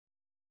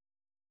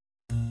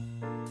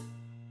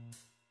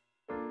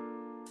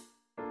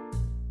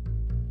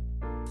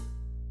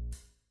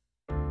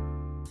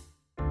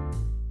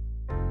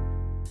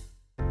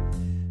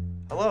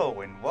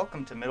Hello and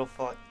welcome to Middle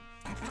Fl-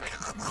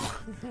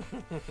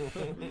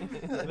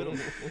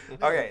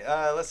 Okay,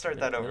 let's start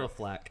that over. Middle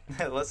flack.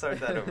 Let's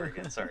start that over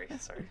again. Sorry.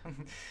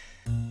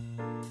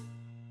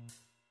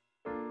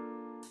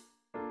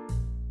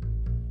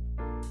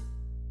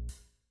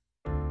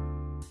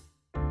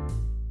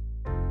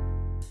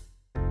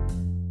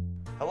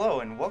 Hello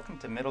and welcome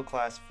to Middle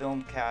Class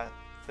Film Class.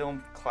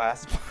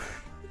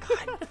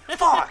 God,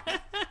 fuck.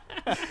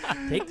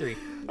 Take 3.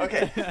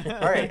 Okay,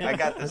 all right, I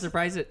got this.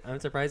 I'm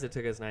surprised it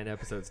took us 9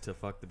 episodes to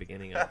fuck the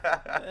beginning up.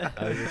 I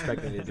was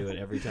expecting to do it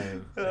every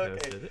time I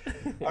hosted it.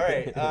 All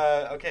right,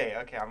 okay,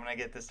 I'm gonna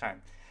get this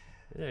time.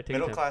 Yeah,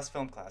 Middle class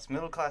film class.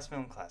 Middle class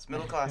film class.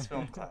 Middle class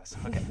film class.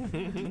 Okay.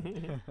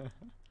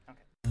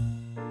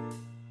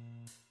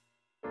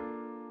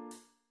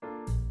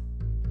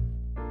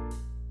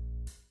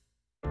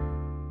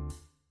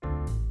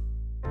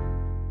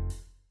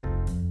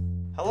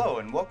 Hello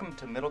and welcome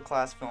to Middle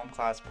Class Film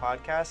Class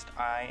Podcast.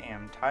 I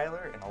am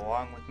Tyler, and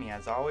along with me,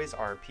 as always,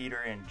 are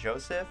Peter and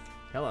Joseph.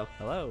 Hello.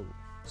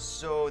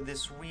 So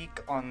this week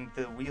on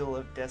the Wheel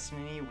of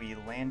Destiny, we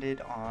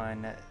landed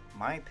on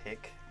my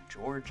pick,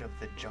 George of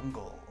the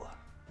Jungle.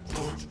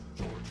 George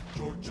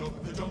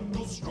of the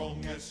Jungle,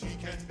 strong as he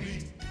can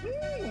be.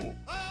 Ooh.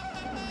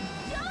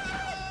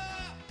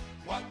 Ah!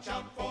 Watch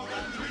out for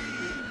that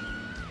tree.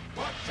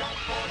 Watch out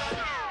for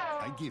that.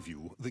 I give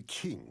you the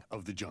king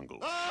of the jungle.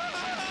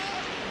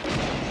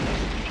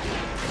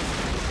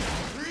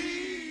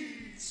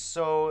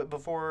 So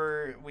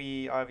before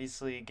we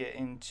obviously get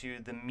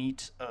into the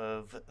meat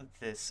of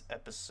this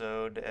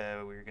episode,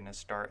 we're going to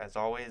start, as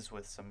always,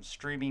 with some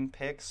streaming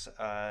picks.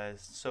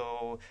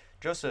 So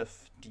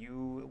Joseph,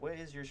 what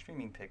is your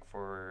streaming pick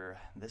for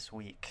this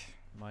week?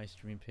 My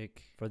streaming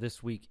pick for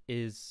this week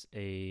is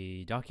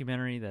a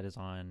documentary that is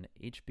on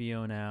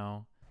HBO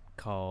now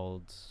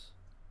called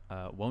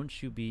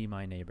Won't You Be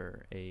My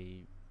Neighbor,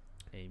 a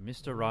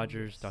Mr.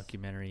 Rogers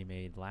documentary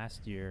made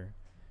last year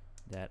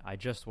that I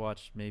just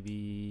watched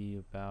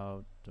maybe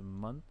about a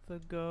month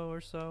ago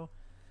or so,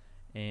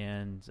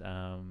 and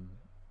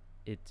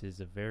it is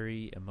a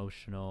very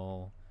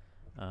emotional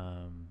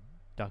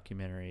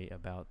documentary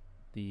about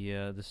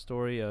the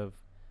story of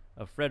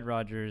Fred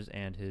Rogers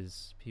and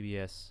his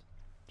PBS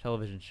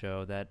television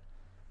show that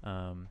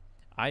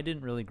I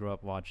didn't really grow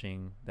up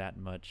watching that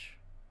much,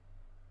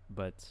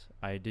 but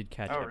I did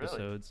catch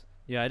episodes.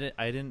 Really? Yeah,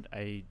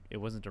 it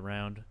wasn't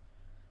around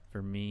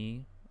for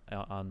me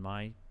on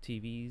my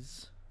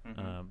TVs,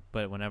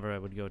 but whenever I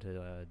would go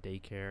to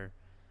daycare,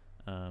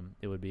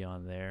 it would be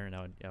on there, and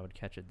I would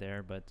catch it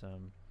there. But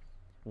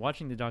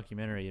watching the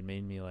documentary, it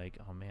made me like,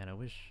 oh man, I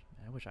wish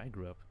I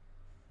grew up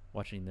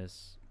watching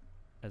this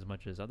as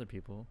much as other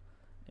people.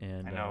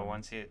 And I know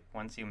once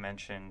you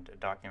mentioned a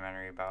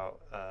documentary about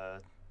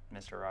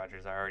Mr.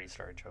 Rogers, I already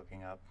started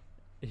choking up.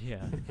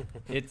 Yeah,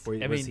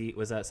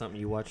 was that something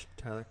you watched,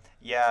 Tyler?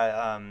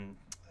 Yeah,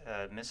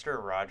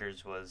 Mr.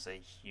 Rogers was a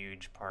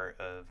huge part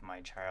of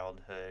my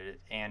childhood,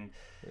 and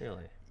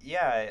really,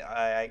 yeah,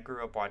 I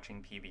grew up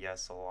watching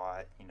PBS a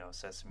lot. You know,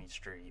 Sesame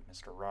Street,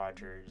 Mr.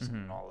 Rogers,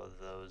 and all of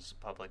those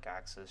public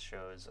access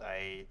shows.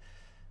 I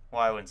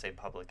wouldn't say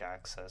public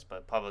access,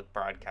 but public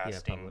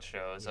broadcasting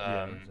shows.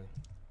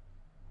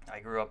 I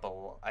grew up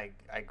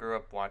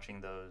watching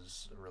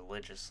those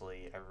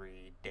religiously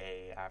every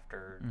day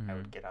after I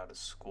would get out of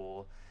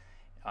school,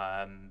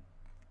 and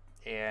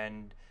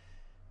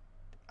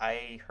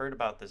I heard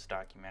about this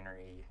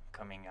documentary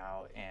coming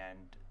out,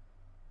 and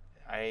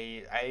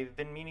I've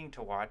been meaning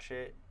to watch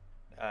it,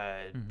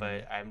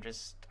 but I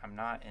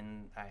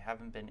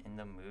haven't been in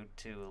the mood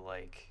to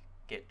like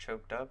get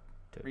choked up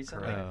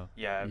recently.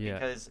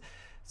 Because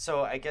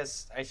so I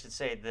guess I should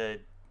say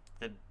the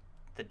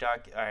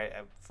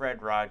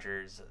Fred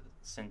Rogers,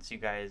 since you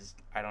guys,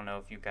 I don't know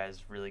if you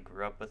guys really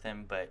grew up with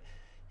him, but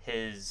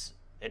his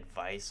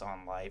advice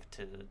on life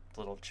to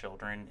little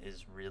children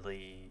is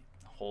really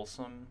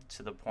wholesome,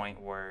 to the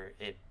point where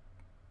it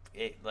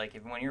like,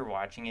 when you're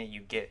watching it,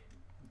 you get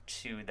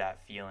to that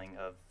feeling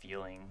of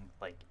feeling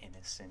like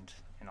innocent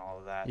and all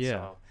of that.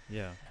 So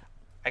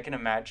I can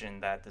imagine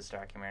that this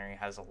documentary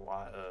has a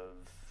lot of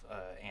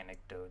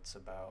anecdotes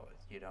about,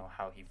 you know,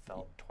 how he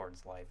felt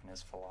towards life and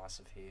his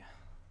philosophy.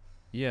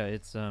 Yeah,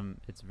 it's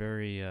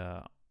very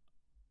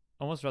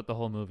almost throughout the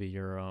whole movie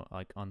you're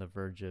like on the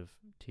verge of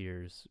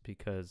tears,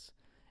 because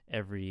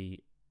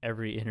every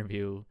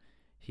interview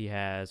he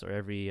has, or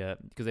every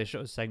because they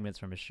show segments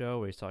from his show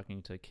where he's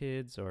talking to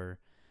kids, or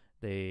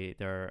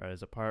there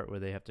is a part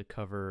where they have to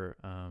cover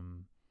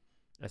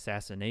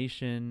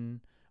assassination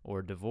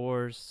or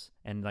divorce,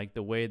 and like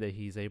the way that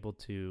he's able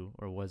to,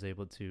 or was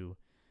able to,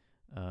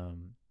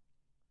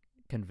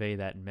 convey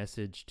that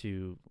message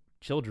to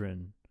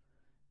children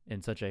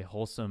in such a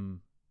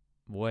wholesome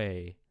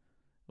way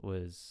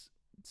was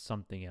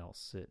something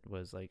else.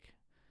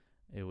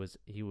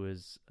 He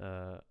was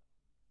a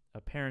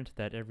parent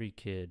that every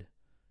kid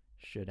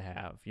should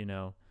have, you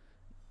know.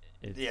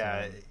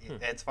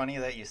 It's funny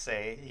that you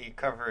say he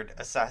covered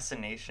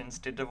assassinations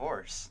to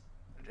divorce,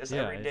 just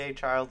everyday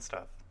child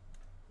stuff.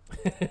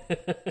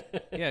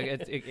 Yeah,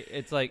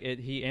 it's like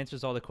he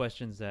answers all the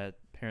questions that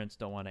parents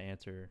don't want to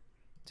answer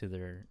to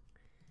their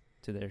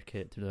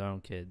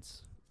own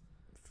kids.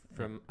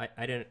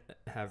 I didn't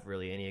have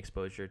really any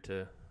exposure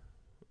to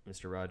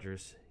Mr.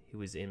 Rogers. He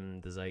was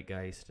in the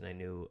zeitgeist, and I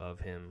knew of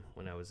him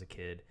when I was a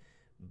kid.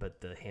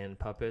 But the hand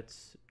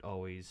puppets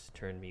always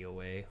turned me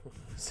away.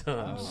 So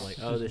I was like,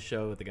 "Oh, this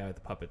show with the guy with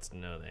the puppets?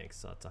 No, thanks.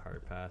 So that's a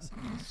hard pass."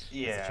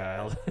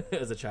 Yeah.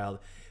 As a child,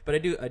 but I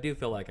do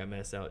feel like I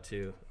missed out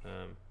too.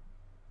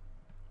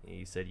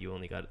 You said you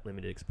only got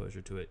limited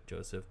exposure to it,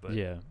 Joseph, but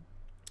yeah,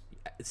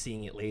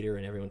 seeing it later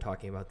and everyone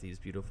talking about these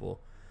beautiful,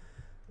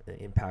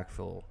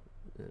 impactful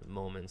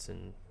moments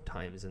and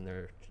times in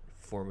their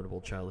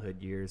formidable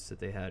childhood years that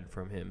they had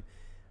from him,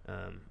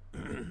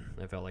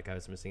 I felt like I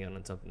was missing out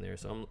on something there.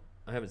 So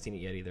I haven't seen it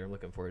yet either. I'm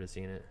looking forward to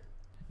seeing it.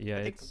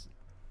 Yeah,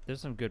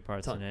 there's some good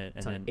parts in it.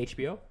 It's and on then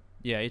HBO?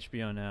 Yeah,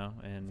 HBO now,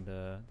 and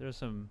there's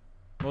some.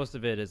 Most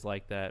of it is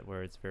like that,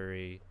 where it's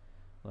very,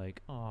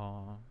 like,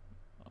 oh,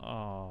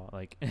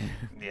 like.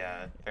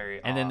 Yeah,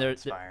 very. And then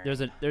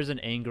awe-inspiring. there's an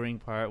angering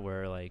part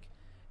where like,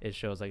 it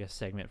shows like a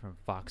segment from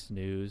Fox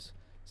News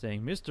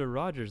saying Mr.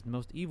 Rogers, the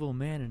most evil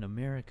man in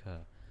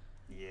America.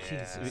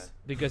 Yeah.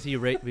 Because he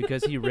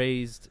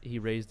raised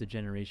a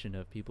generation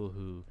of people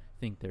who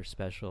think they're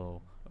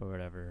special or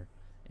whatever,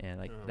 and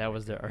like that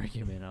was their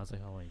argument. I was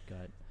like, oh my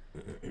god.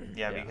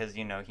 Yeah, because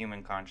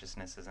human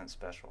consciousness isn't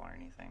special or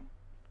anything.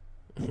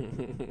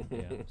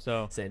 Yeah.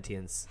 So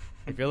Sentience.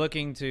 if you're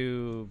looking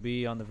to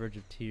be on the verge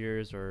of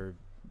tears or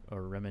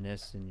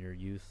reminisce in your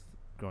youth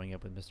growing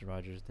up with Mr.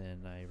 Rogers,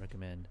 then I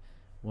recommend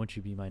Won't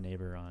You Be My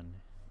Neighbor on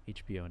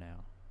HBO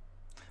now.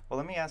 Well,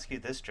 let me ask you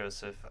this,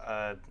 Joseph.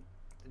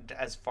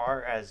 As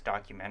far as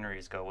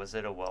documentaries go, was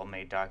it a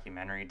well-made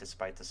documentary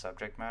despite the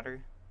subject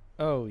matter?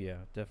 Oh yeah,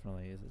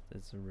 definitely.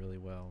 It's a really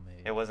well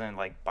made. It wasn't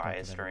like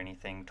biased or documentary.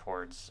 anything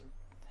towards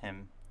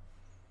him.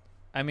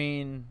 I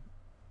mean,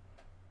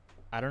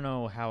 I don't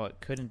know how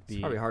it couldn't be.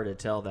 It's probably hard to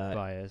tell that.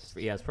 Biased.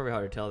 Yeah, it's probably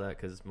hard to tell that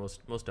because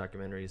most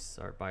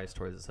documentaries are biased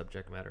towards the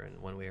subject matter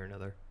in one way or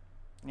another.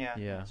 Yeah,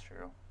 Yeah. that's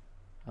true.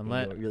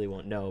 Unless You really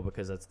won't know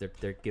because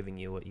they're giving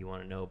you what you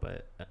want to know.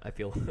 But I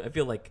feel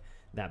like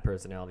that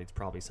personality is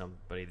probably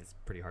somebody that's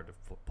pretty hard to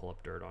pull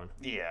up dirt on.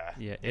 Yeah.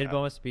 yeah, it'd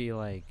almost be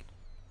like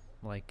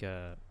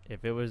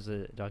if it was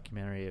a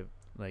documentary of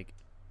like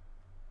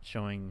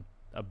showing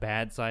a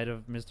bad side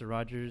of Mr.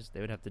 Rogers, they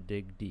would have to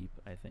dig deep.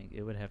 I think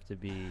it would have to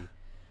be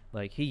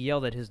like he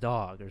yelled at his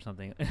dog or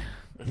something.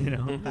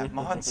 That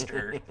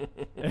monster.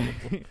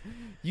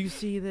 You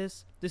see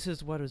this? This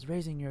is what was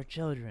raising your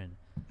children.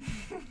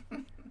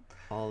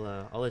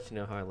 I'll let you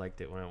know how I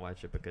liked it when I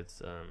watch it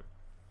because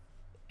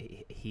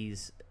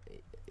he's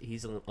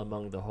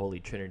among the holy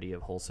trinity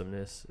of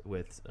wholesomeness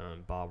with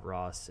Bob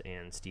Ross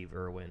and Steve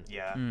Irwin.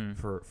 Yeah.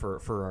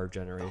 For our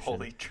generation. The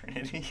Holy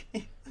Trinity.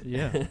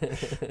 Yeah,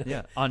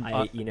 yeah.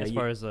 As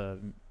far as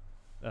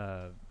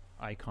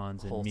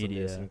icons in media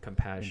wholesomeness and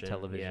compassion, and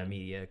television, yeah,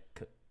 media.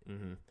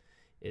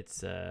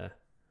 It's a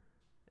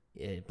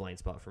blind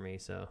spot for me.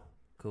 So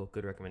cool,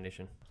 good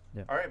recommendation.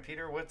 Yeah. All right,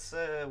 Peter, what's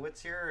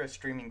your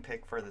streaming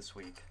pick for this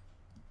week?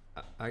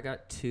 I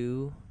got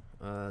two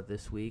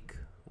this week.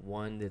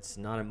 One that's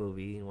not a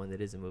movie and one that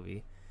is a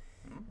movie.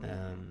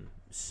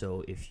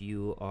 So if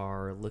you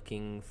are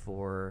looking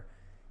for,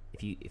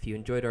 if you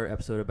enjoyed our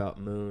episode about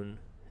Moon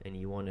and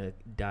you want to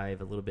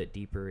dive a little bit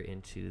deeper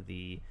into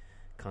the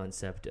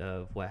concept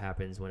of what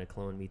happens when a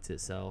clone meets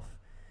itself,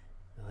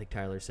 like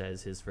Tyler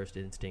says, his first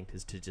instinct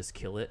is to just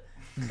kill it.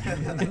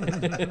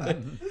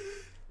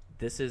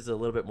 This is a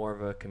little bit more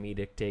of a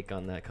comedic take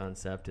on that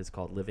concept. It's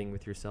called Living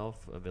with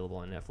Yourself, available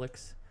on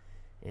Netflix.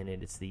 And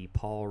it's the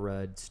Paul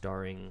Rudd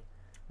starring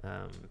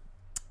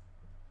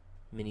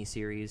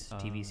miniseries,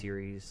 TV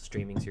series,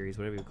 streaming series,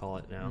 whatever you call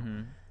it now.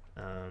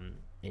 And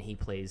he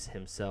plays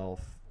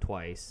himself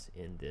twice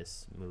in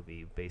this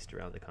movie based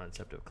around the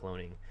concept of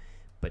cloning,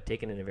 but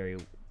taken in a very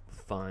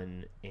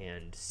fun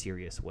and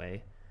serious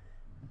way.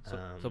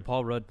 So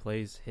Paul Rudd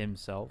plays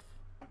himself.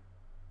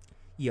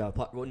 Yeah,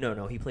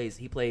 no. He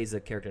plays a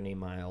character named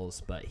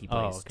Miles, but he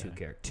plays two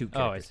characters,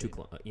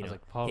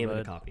 like Paul him Rudd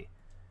and a copy.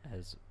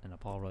 As in a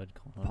Paul Rudd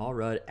clone. Paul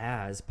Rudd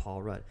as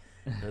Paul Rudd.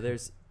 No,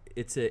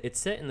 it's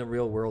set in the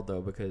real world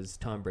though because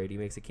Tom Brady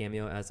makes a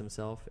cameo as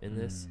himself in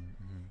this,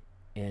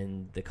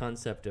 and the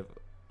concept of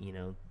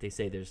they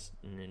say there's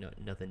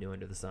nothing new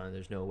under the sun.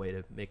 There's no way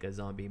to make a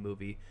zombie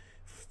movie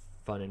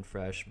fun and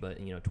fresh, but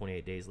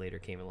 28 Days Later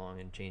came along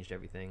and changed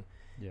everything.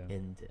 Yeah.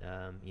 And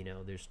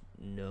there's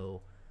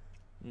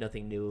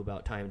nothing new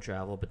about time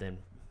travel, but then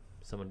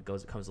someone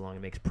comes along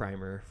and makes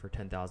Primer for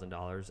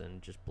 $10,000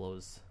 and just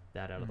blows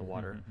that out of the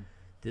water.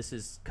 This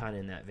is kind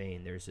of in that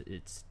vein.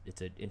 It's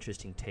an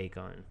interesting take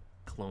on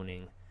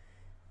cloning,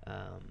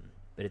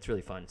 but it's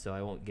really fun. So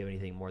I won't give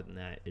anything more than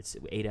that. It's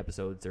 8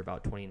 episodes. They're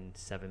about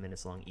 27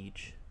 minutes long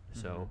each.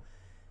 So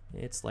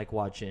it's like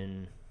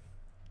watching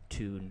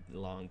 2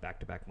 long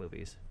back-to-back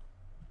movies,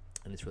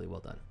 and it's really well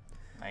done.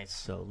 Nice.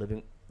 So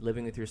living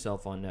with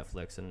yourself on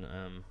Netflix, and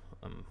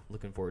I'm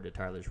looking forward to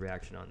Tyler's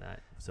reaction on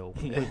that. So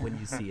when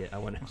you see it, I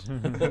want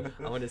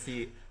to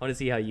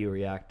see how you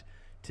react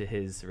to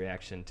his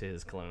reaction to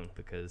his clone,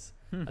 because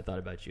I thought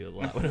about you a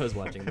lot when I was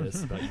watching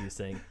this, about you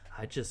saying,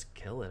 I'd just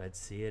kill it. I'd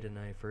see it, and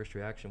my first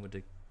reaction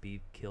would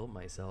be kill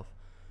myself.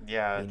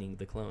 Yeah. Meaning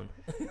the clone.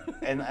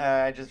 And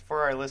just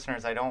for our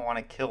listeners, I don't want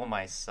to kill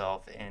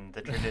myself in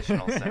the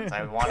traditional sense.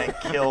 I want to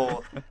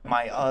kill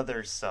my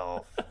other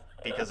self,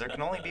 because there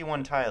can only be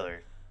one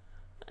Tyler.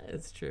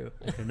 It's true.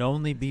 There can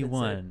only be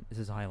one. This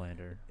is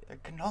Highlander. There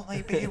can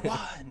only be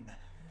one.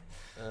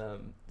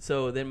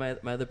 So then my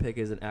other pick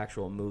is an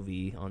actual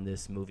movie on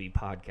this movie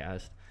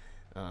podcast.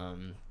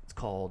 It's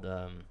called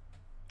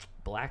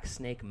Black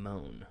Snake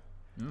Moan.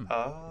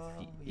 Oh,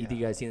 Either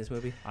you guys seen this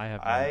movie? I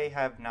have. I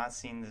have not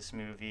seen this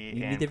movie in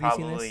Neither have you seen this?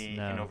 probably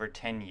No. in over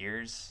 10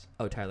 years.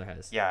 Oh, Tyler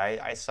has. Yeah,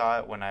 I saw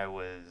it when I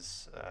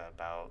was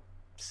about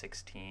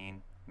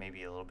 16,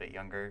 maybe a little bit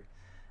younger.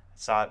 I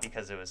saw it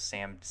because it was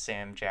Sam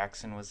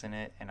Jackson was in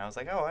it, and I was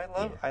like,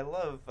 oh, I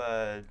love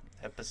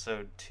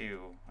episode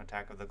 2,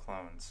 Attack of the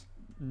Clones.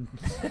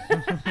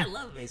 I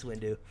love Mace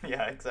Windu.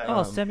 Yeah, exactly.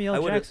 Oh, Samuel I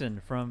would've-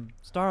 Jackson from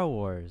Star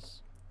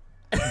Wars.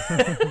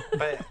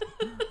 But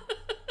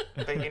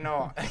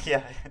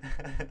yeah.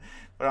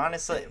 But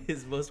honestly,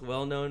 His most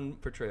well-known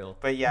portrayal.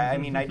 but yeah, I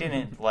mean, I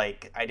didn't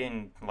like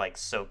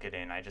soak it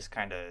in. I just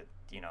kind of,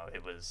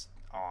 it was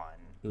on.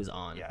 It was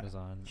on. Yeah. It was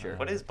on. Sure.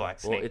 What is Black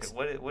Well, Snake? it's-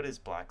 What is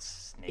Black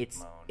Snake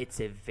Moan? It's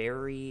a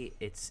very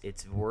it's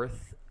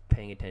worth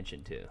paying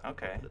attention to.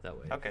 Okay. I'll put it that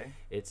way. Okay.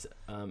 It's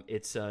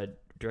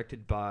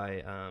directed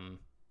by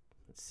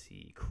let's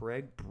see,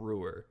 Craig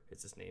Brewer.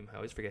 It's his name. I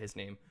always forget his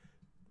name.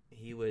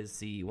 He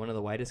was one of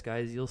the whitest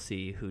guys you'll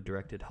see, who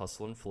directed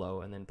Hustle and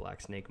Flow and then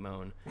Black Snake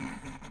Moan,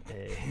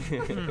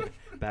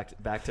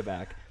 back to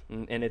back.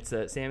 And it's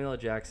Samuel L.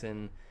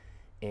 Jackson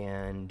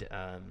and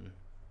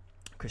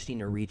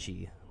Christina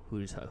Ricci,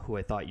 who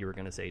I thought you were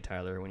going to say,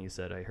 Tyler, when you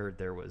said I heard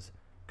there was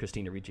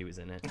Christina Ricci was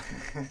in it.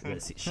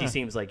 She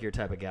seems like your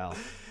type of gal.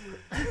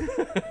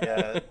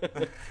 Yeah.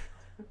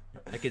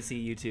 I could see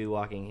you two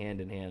walking hand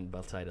in hand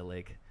beside a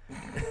lake.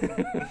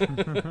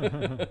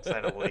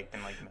 Beside a lake in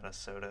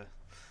Minnesota.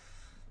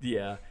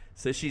 Yeah,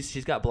 so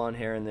she's got blonde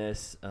hair in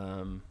this,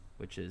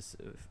 which is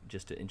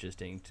just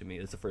interesting to me.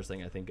 That's the first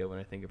thing I think of when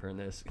I think of her in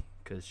this,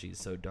 because she's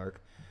so dark.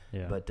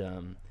 Yeah. But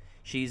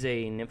she's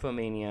a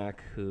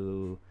nymphomaniac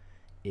who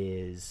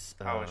is.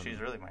 She's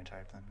really my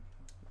type then.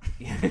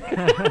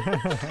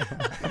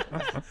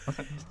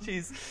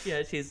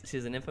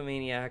 she's a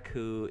nymphomaniac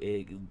who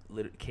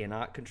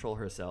cannot control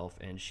herself,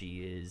 and she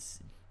is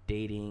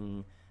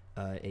dating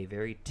a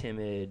very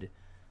timid,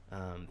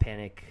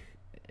 panic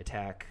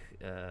attack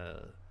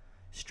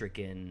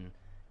stricken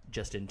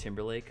Justin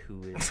Timberlake,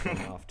 who is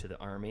going off to the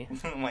army.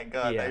 Oh my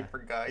god, Yeah. I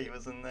forgot he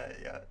was in that.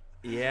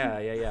 Yeah.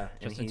 Yeah.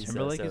 Justin and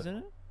Timberlake is in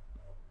it.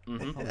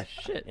 Mhm. Holy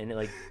shit!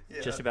 And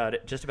just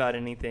about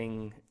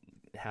anything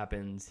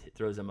happens, it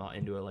throws him out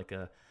into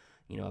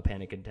a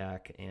panic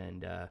attack,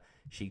 and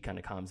she kind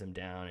of calms him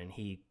down, and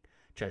he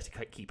tries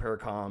to keep her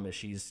calm as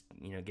she's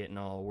getting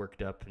all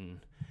worked up, and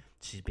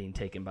she's being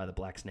taken by the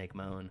Black Snake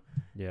Moan.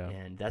 Yeah.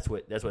 And that's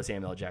what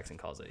Samuel L. Jackson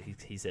calls it.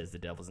 He says the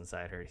devil's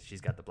inside her.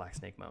 She's got the Black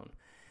Snake Moan,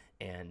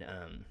 and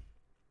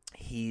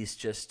he's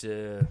just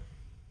a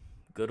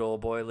good old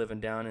boy living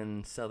down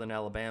in southern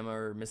Alabama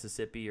or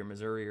Mississippi or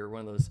Missouri or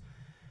one of those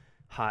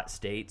hot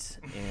states,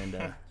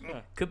 and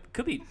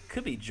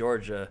could be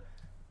Georgia.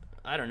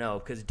 I don't know,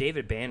 because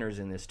David Banner's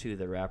in this too,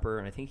 the rapper,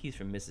 and I think he's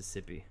from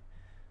Mississippi.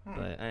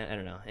 But I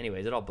don't know.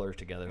 Anyways, it all blurs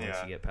together once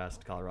you get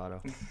past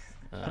Colorado.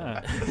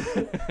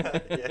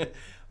 Yeah.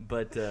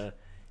 But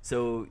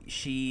so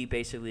she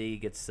basically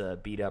gets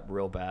beat up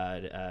real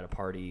bad at a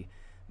party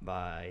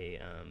by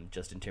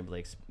Justin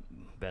Timberlake's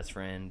best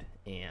friend,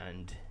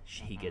 and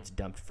he gets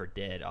dumped for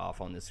dead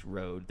off on this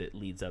road that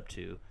leads up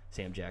to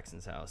Sam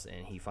Jackson's house,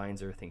 and he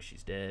finds her, thinks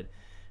she's dead,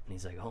 and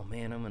he's like, "Oh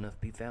man, I'm gonna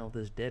be found with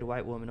this dead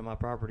white woman on my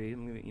property.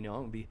 I'm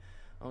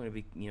gonna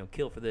be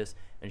killed for this."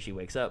 And she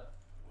wakes up.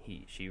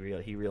 He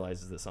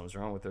realizes that something's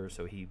wrong with her,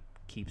 so he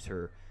keeps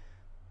her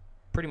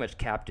pretty much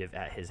captive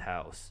at his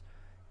house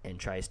and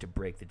tries to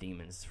break the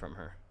demons from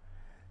her.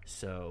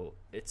 So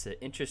it's an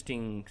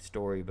interesting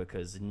story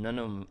because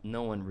no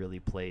one really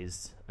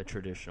plays a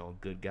traditional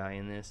good guy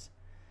in this.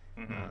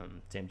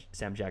 Mm-hmm.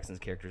 Sam Jackson's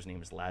character's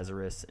name is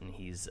Lazarus, and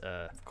he's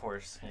Of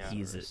course. Yeah.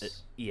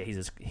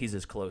 he's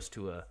as close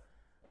to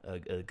a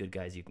good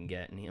guy as you can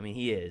get, and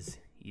he is.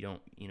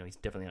 He's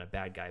definitely not a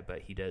bad guy, but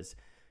he does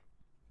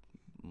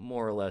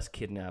more or less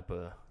kidnap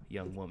a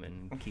young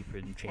woman and keep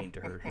her chained to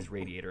his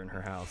radiator in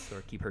her house,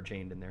 or keep her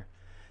chained in there.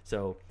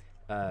 So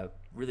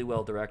really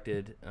well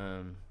directed.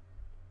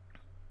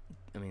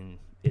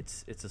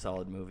 It's a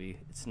solid movie.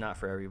 It's not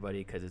for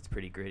everybody because it's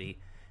pretty gritty,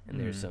 and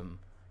there's some.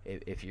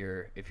 If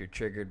you're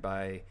triggered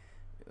by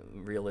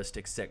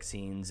realistic sex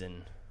scenes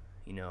and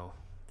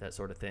that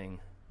sort of thing,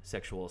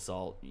 sexual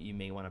assault, you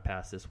may want to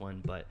pass this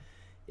one. But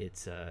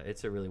it's a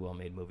really well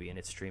made movie, and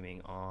it's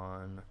streaming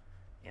on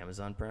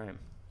Amazon Prime.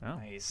 Oh,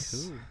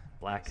 Nice. cool.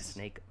 Black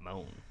Snake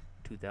Moan,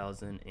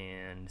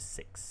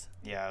 2006.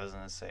 Yeah, I was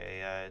gonna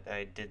say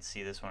I did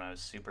see this when I was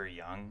super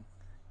young,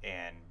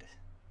 and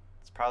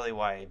it's probably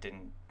why I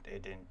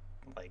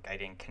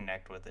didn't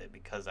connect with it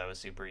because I was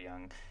super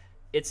young.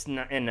 It's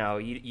not, and no,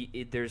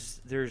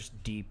 there's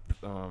deep.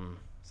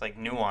 It's like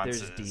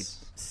nuances.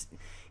 There's deep.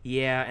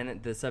 Yeah,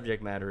 and the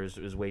subject matter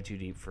is way too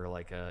deep for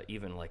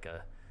even like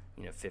a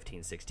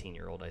 15,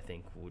 16-year-old. I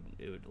think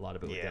a lot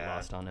of it would get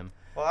lost on him.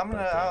 Well,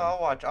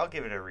 I'll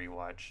give it a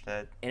rewatch.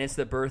 And it's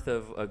the birth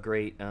of a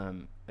great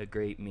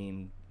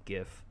meme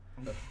gif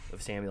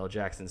of Samuel L.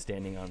 Jackson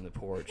standing on the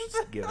porch,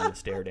 just giving a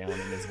stare down in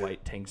his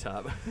white tank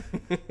top.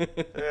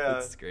 Yeah,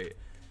 it's great.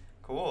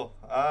 Cool.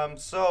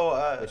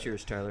 What's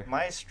yours, Tyler?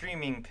 My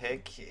streaming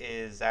pick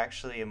is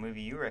actually a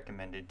movie you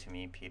recommended to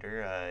me,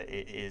 Peter.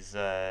 It is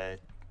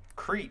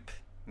Creep,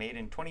 made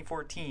in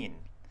 2014.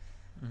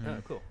 Mm-hmm.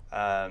 Oh, cool.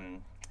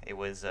 It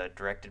was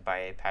directed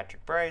by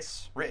Patrick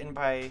Brice, written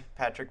by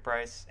Patrick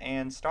Brice,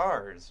 and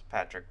stars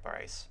Patrick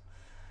Brice.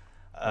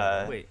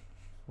 Wait,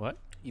 what?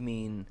 You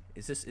mean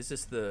is this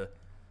the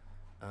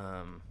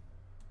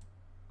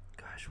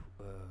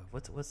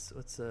what's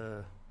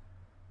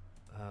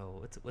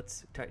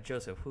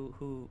Joseph?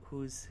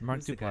 Who's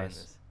Mark the guy in Duplass.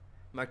 this?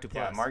 Mark Duplass.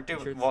 Yeah,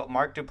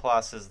 Mark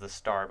Duplass is the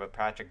star, but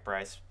Patrick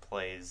Brice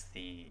plays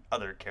the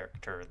other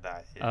character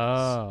that is.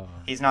 Oh.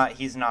 He's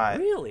not.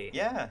 Really?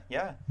 Yeah.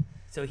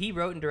 So he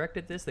wrote and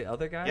directed this. The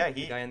other guy. Yeah,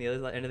 the guy on the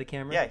other end of the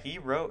camera. Yeah, he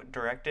wrote,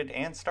 directed,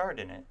 and starred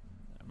in it.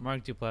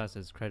 Mark Duplass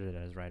is credited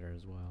as writer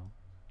as well.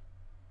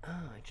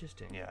 Oh,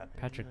 interesting. Yeah.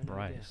 Patrick No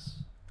idea. Bryce.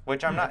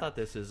 Which I'm I not. thought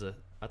this is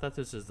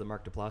the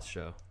Mark Duplass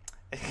show.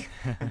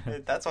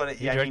 That's what it.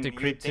 He Yeah, directed you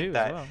Creep would think too,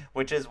 that, as well.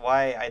 which is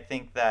why I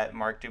think that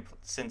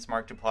since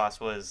Mark Duplass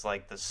was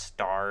like the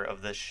star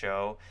of this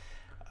show,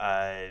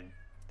 I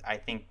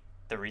think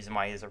the reason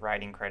why he has a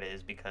writing credit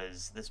is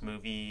because this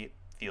movie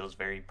feels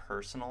very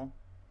personal.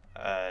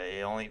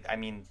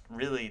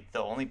 Really,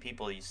 the only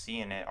people you see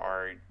in it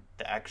are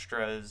the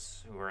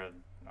extras who are,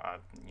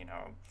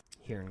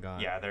 Here and gone.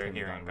 yeah, they're Came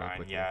here gone and real gone.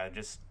 quickly. Yeah,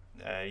 just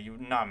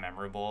not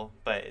memorable.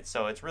 But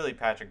so it's really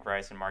Patrick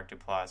Brice and Mark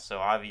Duplass. So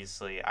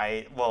obviously,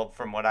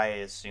 from what I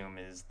assume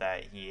is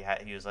that he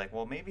was like,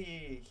 well,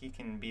 maybe he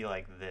can be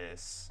like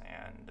this,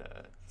 and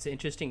It's an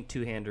interesting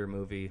two-hander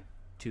movie.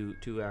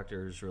 Two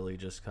actors really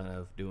just kind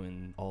of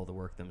doing all the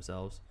work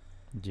themselves,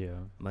 Yeah.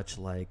 much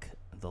like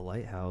The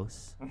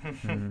Lighthouse.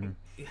 Mm.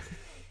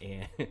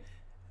 And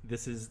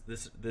this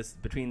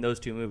between those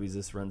two movies,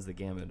 this runs the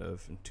gamut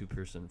of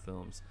two-person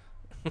films.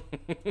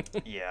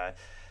 yeah.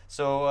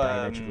 So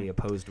Diametrically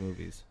opposed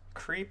movies.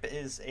 Creep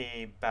is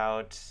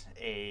about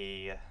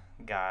a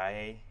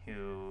guy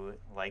who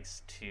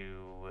likes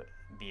to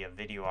be a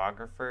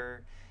videographer,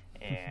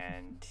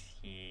 and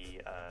he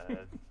His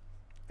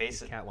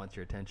basically. cat wants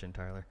your attention,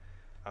 Tyler.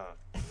 Oh.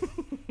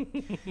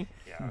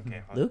 Yeah.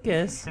 Okay. hold on.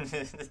 Lucas.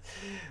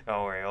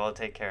 Don't worry, we'll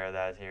take care of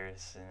that here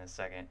in a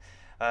second.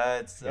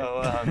 I just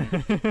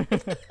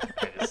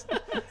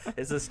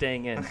This is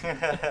staying in.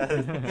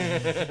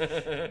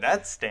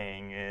 That's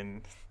staying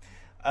in.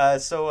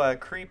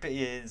 Creep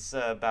is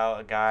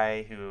about a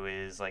guy who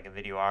is like a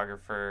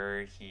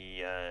videographer.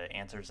 He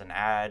answers an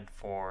ad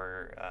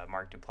for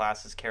Mark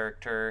Duplass's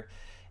character,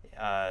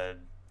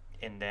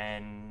 and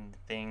then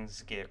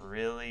things get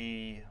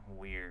really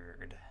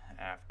weird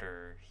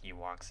after he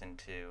walks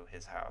into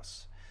his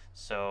house.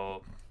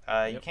 So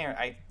you can't.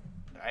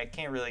 I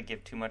can't really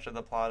give too much of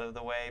the plot of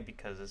the way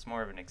because it's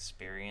more of an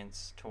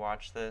experience to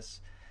watch this.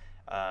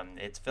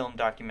 It's film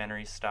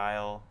documentary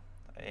style,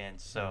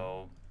 and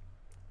so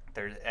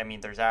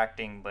there's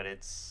acting, but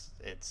it's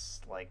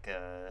like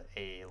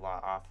a law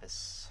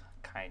office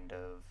kind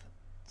of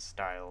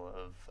style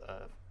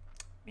of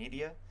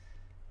media,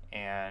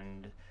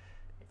 and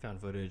Found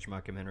footage,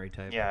 mockumentary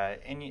type. yeah,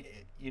 and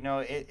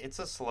it's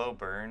a slow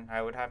burn,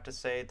 I would have to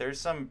say. There's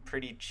some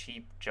pretty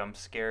cheap jump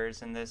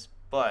scares in this,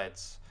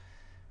 but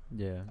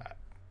Yeah.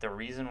 the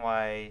reason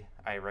why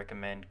I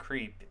recommend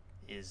Creep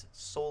is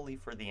solely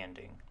for the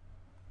ending.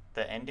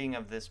 The ending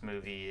of this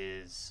movie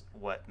is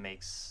what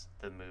makes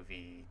the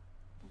movie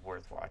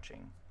worth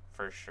watching,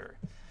 for sure.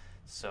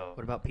 So,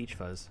 What about Peach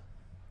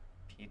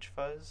Peach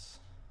Fuzz?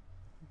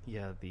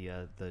 Yeah,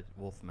 the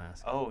wolf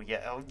mask. Oh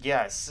yeah, oh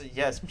yes,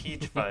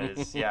 Peach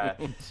Fuzz. Yeah,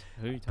 Who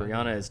are you talking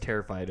Brianna about? is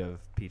terrified of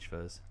Peach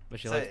Fuzz. But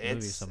she likes the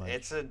movie so much.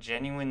 It's a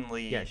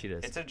genuinely She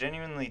does. It's a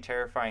genuinely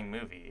terrifying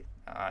movie,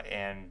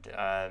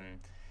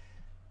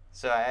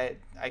 so I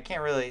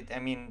can't really. I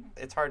mean,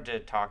 it's hard to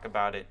talk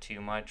about it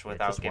too much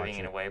without just giving watch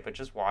it it. away. But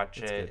just watch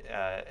It's it,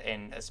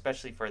 and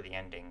especially for the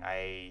ending,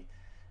 I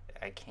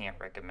can't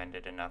recommend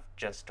it enough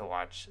just to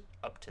watch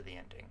up to the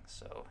ending.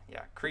 So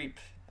yeah, Creep,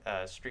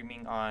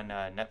 streaming on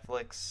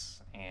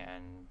Netflix,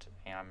 and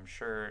I'm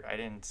sure I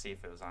didn't see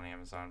if it was on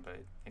Amazon, but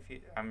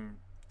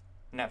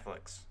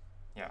Netflix,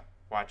 yeah,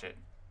 watch it,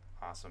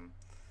 awesome.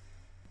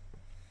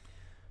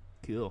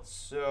 Cool.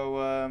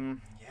 So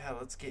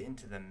let's get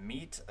into the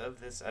meat of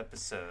this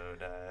episode.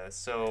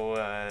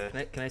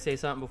 Can I say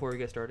something before we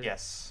get started?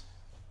 Yes.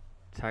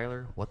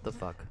 Tyler, what the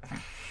fuck?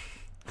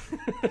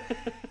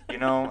 You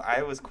know,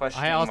 I was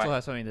questioning. I also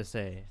have something to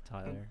say,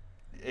 Tyler.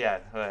 Yeah.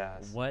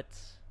 Yes. What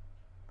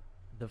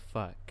the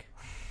fuck,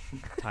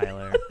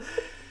 Tyler?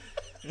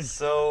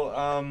 So,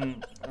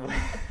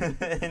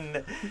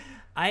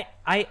 I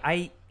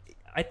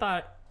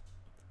thought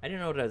I didn't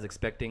know what I was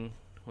expecting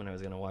when I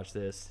was gonna watch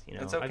this. You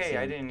know, it's okay.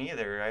 I didn't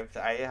either.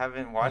 I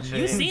haven't watched it.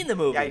 You've seen the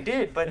movie. Yeah, I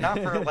did, but not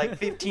for like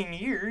 15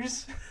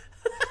 years.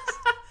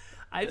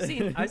 I've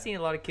seen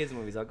a lot of kids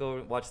movies. I'll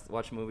go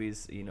watch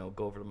movies. You know,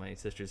 go over to my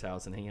sister's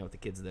house and hang out with the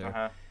kids there.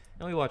 Uh-huh.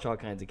 And we watch all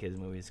kinds of kids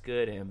movies,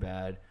 good and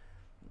bad.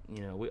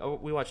 You know,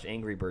 we watched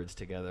Angry Birds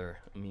together,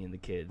 me and the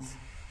kids,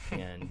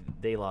 and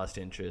they lost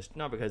interest,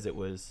 not because it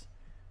was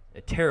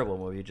a terrible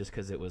movie, just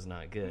because it was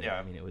not good. Yeah.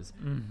 I mean, it was.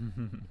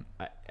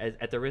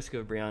 At the risk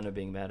of Brianna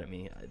being mad at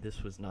me,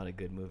 this was not a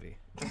good movie.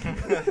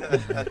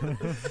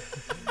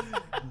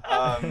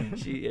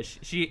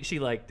 She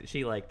liked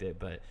it,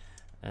 but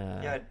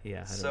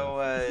yeah.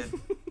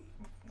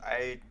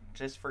 I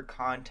just for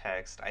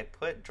context, I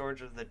put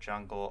George of the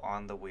Jungle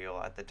on the wheel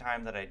at the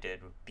time that I did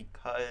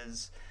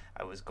because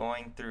I was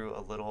going through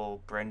a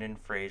little Brendan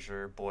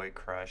Fraser boy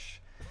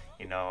crush.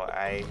 You know,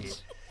 I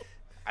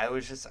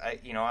was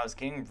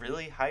getting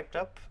really hyped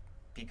up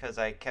because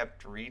I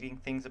kept reading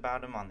things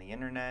about him on the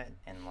internet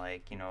and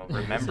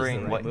remembering this is the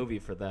right what movie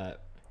for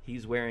that.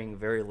 He's wearing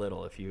very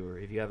little. If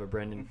you have a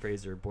Brendan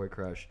Fraser boy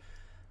crush.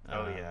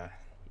 Oh yeah.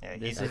 This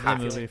he's is a the hot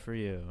movie for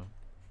you.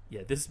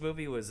 Yeah, this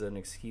movie was an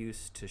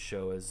excuse to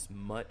show as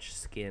much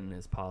skin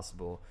as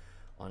possible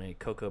on a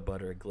cocoa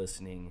butter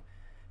glistening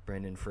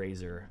Brendan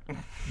Fraser,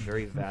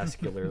 very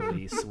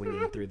vascularly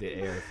swinging through the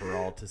air for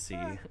all to see.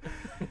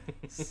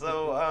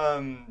 So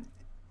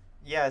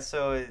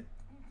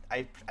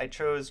I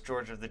chose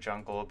George of the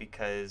Jungle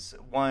because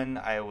one,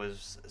 I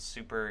was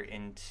super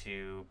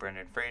into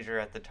Brendan Fraser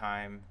at the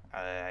time.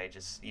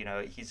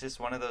 He's just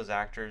one of those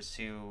actors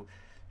who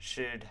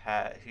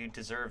who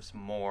deserves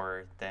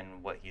more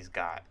than what he's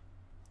got,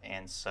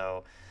 and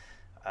so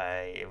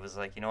it was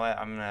like, you know what,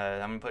 I'm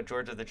gonna put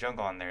George of the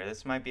Jungle on there.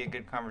 This might be a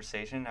good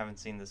conversation. I haven't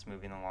seen this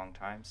movie in a long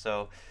time,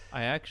 so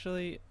I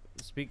actually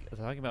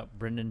talking about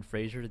Brendan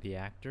Fraser, the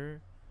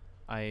actor.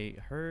 I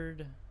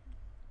heard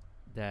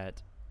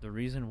that the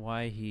reason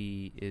why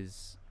he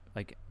is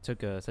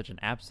took such an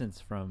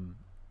absence from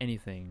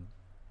anything,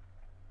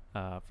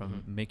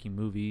 from making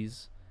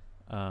movies,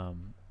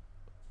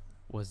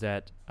 was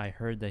that I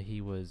heard that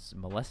he was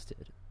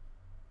molested.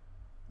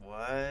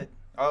 what?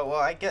 Oh well,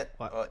 I get.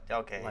 What?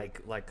 Okay,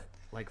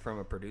 Like from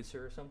a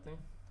producer or something.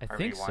 I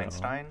Harvey think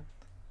Weinstein.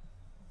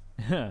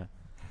 So.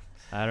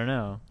 I don't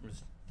know.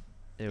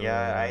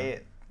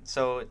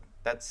 So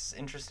that's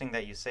interesting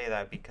that you say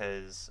that,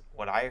 because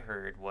what I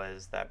heard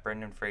was that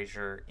Brendan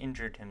Fraser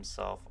injured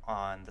himself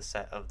on the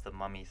set of The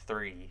Mummy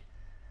 3,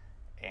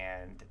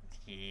 and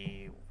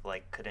he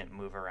couldn't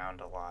move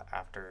around a lot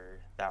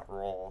after that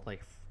role.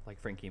 Like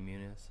Frankie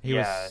Muniz. He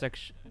Yeah.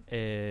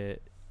 was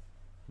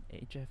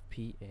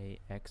HFPA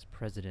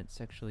ex-president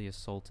sexually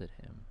assaulted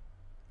him.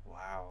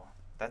 Wow,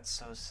 that's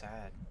so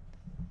sad,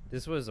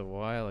 This was a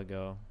while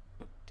ago.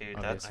 dude.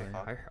 Obviously.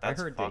 I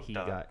heard that fucked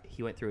up.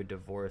 he went through a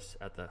divorce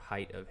at the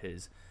height of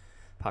his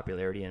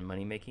popularity and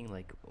money making,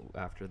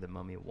 after The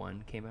Mummy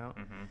 1 came out,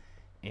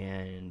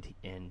 and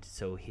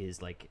so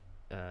his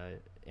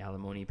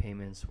alimony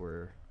payments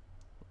were,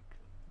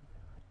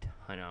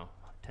 I don't know,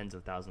 tens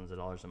of thousands of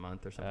dollars a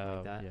month or something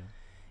like that. Yeah.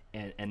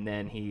 And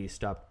then he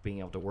stopped being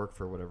able to work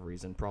for whatever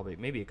reason, probably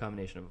maybe a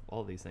combination of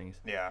all these things.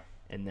 Yeah.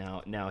 And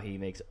now he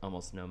makes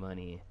almost no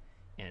money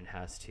and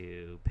has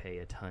to pay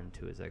a ton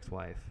to his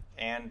ex-wife.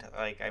 And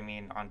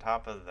on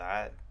top of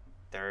that,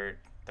 there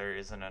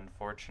is an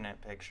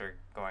unfortunate picture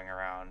going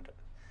around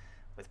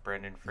with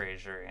Brendan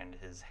Fraser and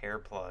his hair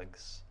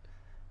plugs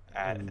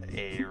at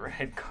a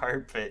red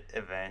carpet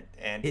event.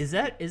 And Is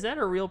that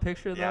a real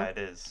picture though? Yeah, it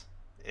is.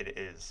 It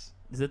is.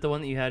 Is it the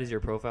one that you had as your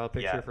profile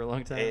picture Yeah. for a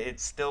long time?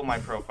 It's still my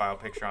profile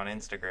picture on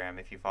Instagram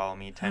if you follow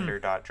me,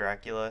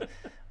 tender.dracula.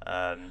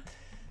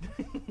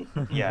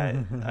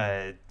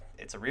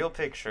 It's a real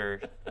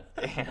picture,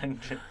 and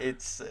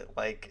it's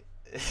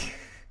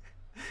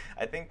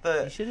I think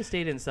You should have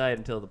stayed inside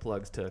until the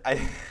plugs took. I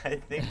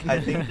think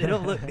They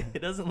don't look.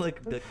 It doesn't look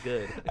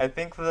good. I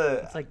think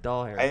It's like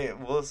doll hair. I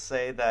will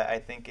say that I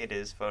think it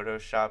is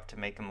photoshopped to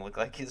make him look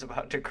like he's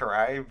about to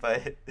cry,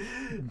 but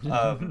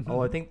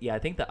I think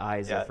the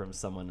eyes are from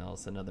someone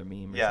else, another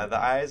meme. Or yeah, something.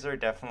 the eyes are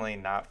definitely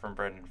not from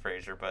Brendan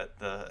Fraser, but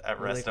the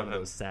rest one of of him,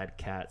 those sad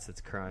cats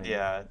that's crying.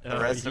 yeah, the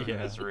rest of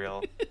him is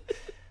real.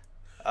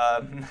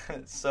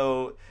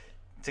 So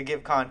to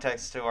give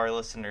context to our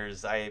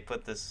listeners, I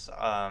put this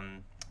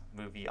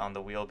movie on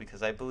the wheel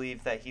because I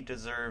believe that he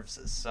deserves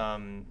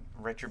some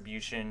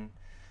retribution,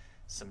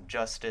 some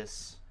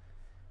justice,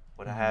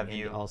 what have And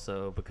you.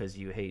 also because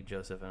you hate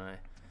Joseph and I.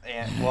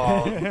 And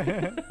well,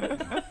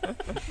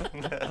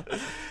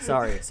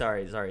 Sorry,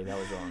 that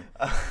was wrong.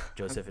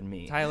 Joseph and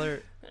me.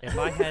 Tyler,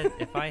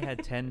 if I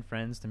had 10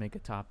 friends to make a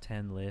top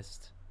 10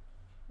 list,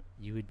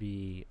 you would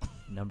be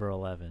number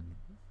 11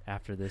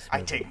 after this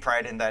movie. I take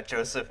pride in that,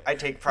 Joseph. I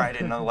take pride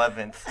in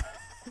 11th.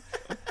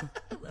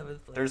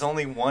 11th place. There's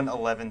only one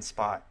 11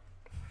 spot.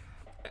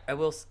 I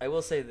will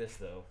say this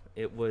though.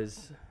 It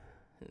was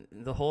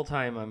the whole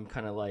time I'm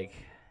kind of like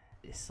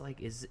it's like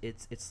there's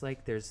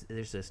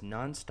this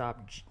nonstop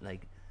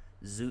like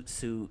zoot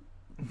suit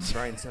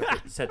Brian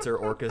Setzer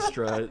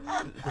orchestra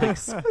like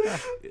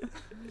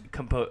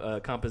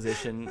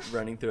composition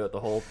running throughout the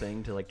whole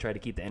thing to like try to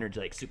keep the energy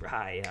like super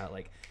high. Yeah,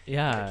 like keep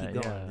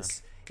going. Yeah.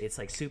 It's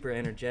like super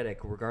energetic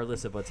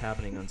regardless of what's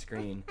happening on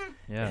screen.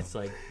 Yeah. It's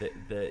like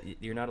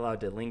you're not allowed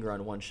to linger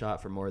on one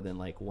shot for more than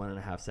like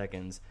 1.5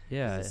 seconds.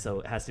 Yeah.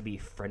 So it has to be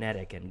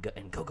frenetic and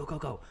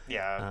go.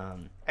 Yeah.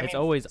 It's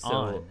always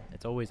on.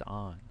 It's always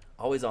on.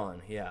 Always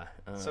on. Yeah.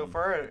 So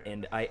far,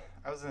 and I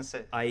was gonna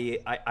say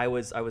I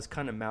was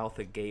kind of mouth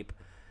agape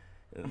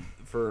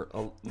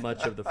for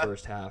much of the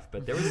first half,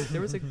 but there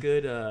was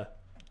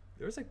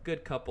a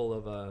good couple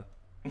of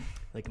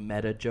like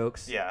meta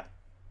jokes. Yeah.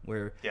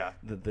 Where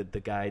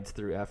the guides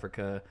through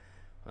Africa,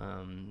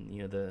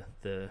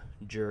 the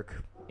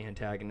jerk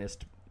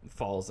antagonist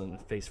falls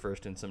face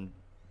first in some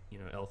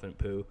elephant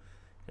poo,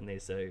 and they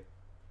say,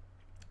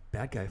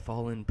 "Bad guy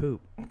fall in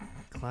poop."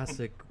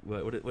 Classic.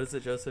 What is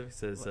it, Joseph? He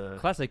says,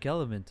 classic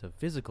element of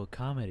physical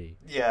comedy.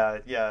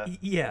 Yeah. Yeah.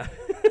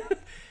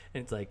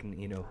 And it's like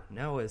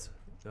now as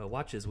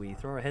watch as we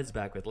throw our heads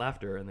back with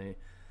laughter, and they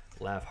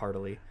laugh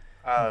heartily.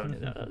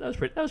 That was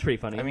pretty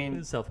funny. I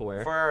mean,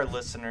 self-aware. For our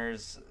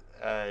listeners,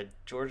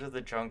 George of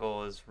the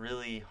Jungle is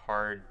really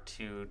hard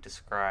to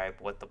describe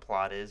what the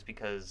plot is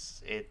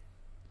because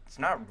it's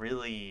not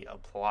really a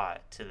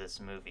plot to this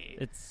movie.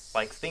 It's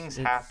like things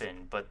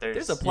happen, but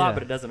there's a plot,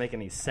 but it doesn't make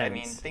any sense. I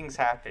mean, things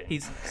happen.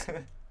 It's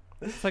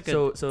like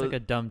it's like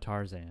a dumb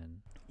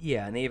Tarzan.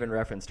 Yeah, and they even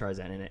reference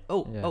Tarzan in it.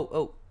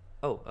 Little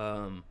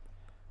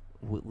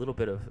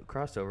bit of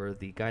crossover.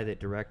 The guy that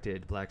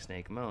directed Black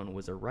Snake Moan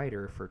was a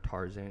writer for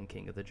Tarzan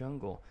King of the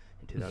Jungle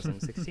in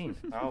 2016.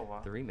 Oh,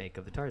 wow. The remake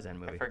of the Tarzan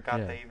movie. I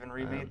forgot they even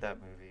remade that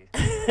movie.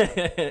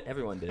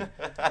 Everyone did.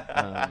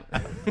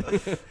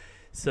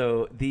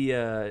 So what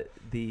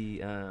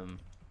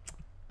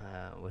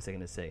was I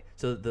going to say?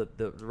 So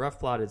the rough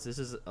plot is this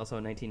is also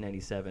a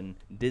 1997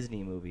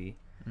 Disney movie,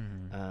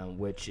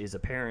 which is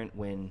apparent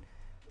when,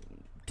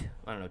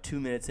 2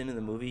 minutes into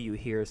the movie, you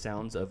hear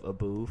sounds of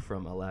Abu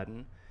from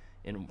Aladdin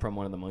and from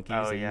one of the monkeys.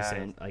 Oh, you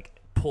sound like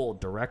pulled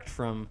direct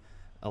from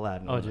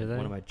Aladdin. Oh, did they?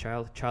 One of my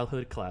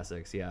childhood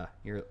classics. Yeah,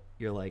 you're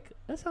like,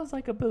 that sounds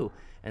like Abu.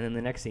 And then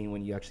the next scene,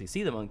 when you actually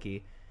see the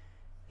monkey,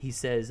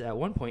 at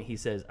one point he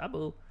says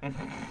Abu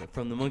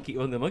from the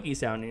monkey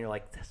sound, and you're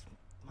like, this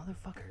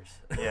motherfuckers.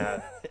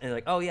 Yeah. And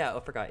like, oh yeah, I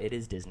forgot, it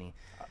is Disney.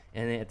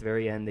 And then at the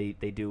very end,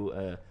 they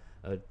do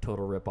a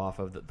total rip off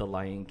of the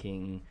Lion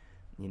King,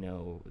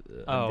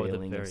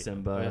 unveiling of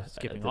Simba.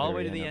 Skipping all the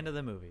way to the end of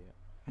the movie.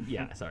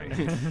 Yeah, sorry.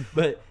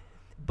 but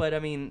I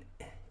mean,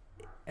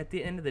 at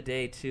the end of the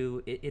day,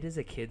 too, it is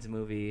a kids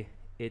movie.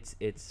 It's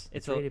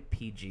rated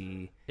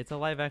PG. It's a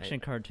live action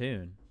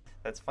cartoon.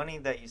 That's funny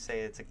that you say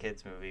it's a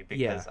kids movie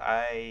because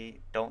I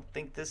don't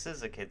think this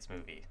is a kids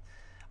movie.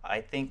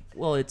 I think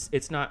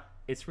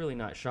it's really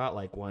not shot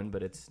like one,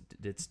 but it's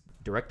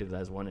directed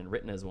as one and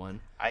written as one.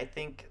 I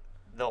think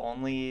the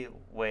only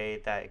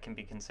way that it can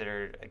be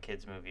considered a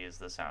kids movie is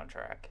the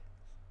soundtrack.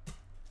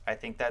 I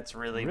think that's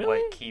really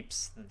what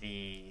keeps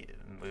the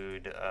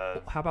mood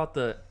of. How about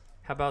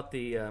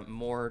the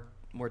more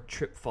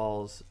trip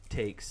falls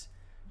takes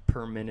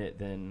per minute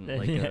than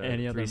like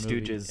any a other Three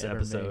movie Stooges ever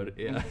episode?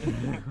 made. Yeah.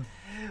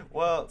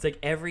 Well, it's like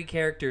every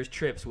character's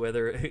trips,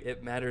 whether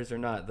it matters or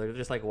not. They're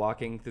just like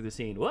walking through the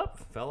scene. Whoop!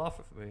 Fell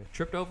off,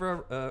 tripped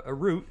over a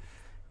root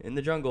in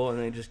the jungle, and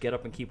they just get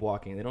up and keep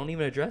walking. They don't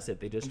even address it.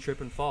 They just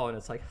trip and fall, and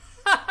it's like,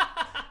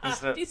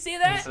 do you see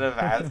that?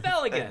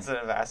 Fell again. Instead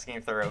of asking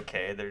if they're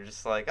okay, they're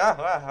just like,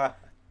 No,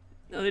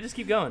 they just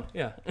keep going.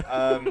 Yeah.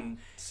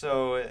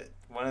 So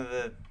one of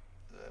the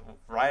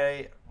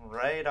right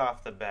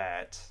off the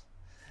bat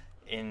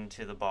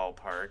into the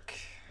ballpark,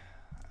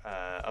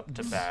 up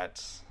to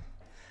bat.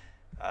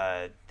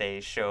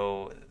 They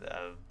show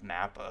a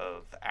map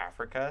of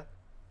Africa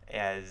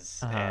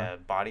as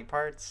body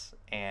parts,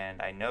 and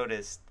I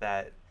noticed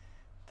that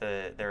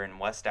they're in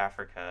West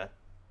Africa,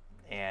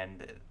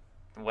 and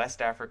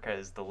West Africa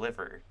is the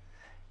liver.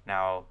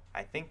 Now,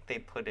 I think they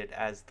put it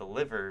as the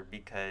liver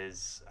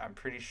because I'm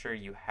pretty sure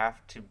you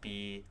have to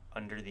be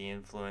under the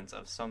influence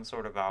of some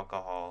sort of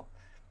alcohol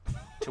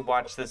to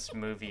watch this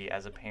movie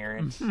as a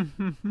parent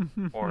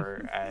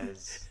or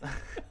as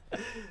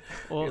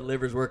your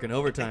liver's working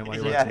overtime while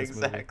you're watching this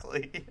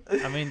exactly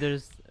movie. I mean,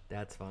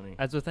 that's funny.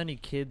 As with any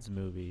kids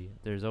movie,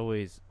 there's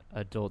always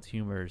adult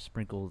humor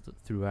sprinkled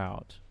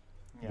throughout.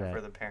 Yeah,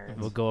 for the parents.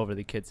 We'll go over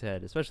the kid's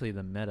head, especially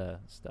the meta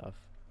stuff.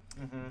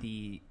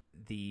 The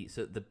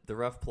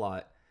rough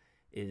plot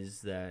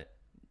is that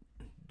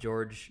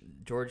George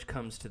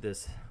comes to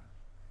this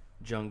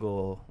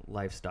jungle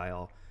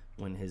lifestyle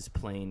when his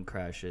plane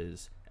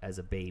crashes as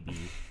a baby,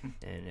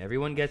 and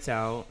everyone gets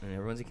out and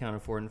everyone's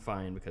accounted for and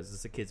fine because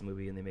it's a kids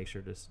movie, and they make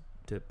sure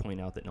to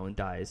point out that no one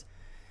dies.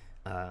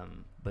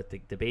 But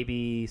the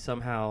baby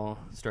somehow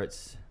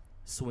starts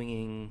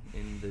swinging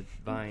in the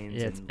vines.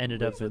 Yeah, it's and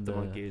ended lives up in with the the-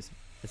 monkeys.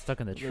 It's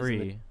stuck in the Lives in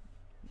tree.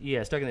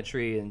 Yeah, stuck in the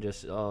tree, and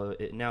just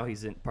now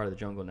he's in part of the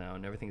jungle now,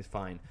 and everything's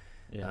fine.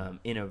 Yeah.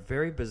 In a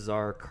very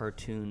bizarre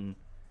cartoon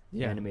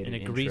animated in a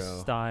intro. Grease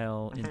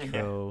style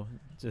intro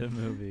to the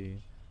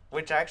movie.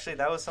 Which actually,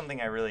 that was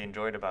something I really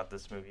enjoyed about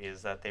this movie,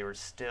 is that they were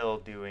still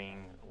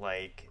doing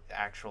like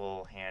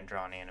actual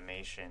hand-drawn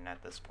animation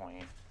at this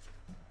point.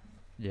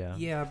 Yeah.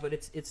 Yeah, but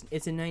it's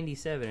in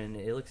 '97, and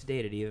it looks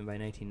dated even by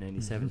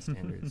 1997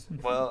 standards.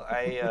 Well,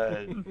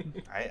 I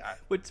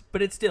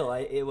But it's still,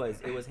 it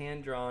was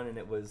hand drawn, and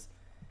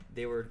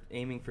they were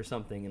aiming for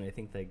something, and I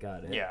think they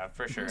got it. yeah,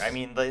 for sure. I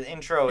mean, the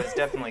intro is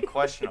definitely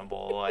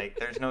questionable. Like,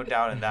 there's no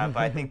doubt in that.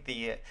 But I think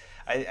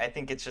I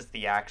think it's just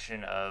the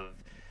action of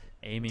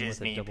Aiming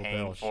Disney with a double paying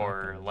barrel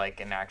for shotgun. like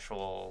an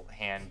actual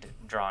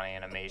hand-drawn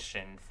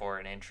animation for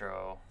an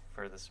intro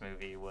for this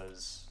movie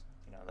was,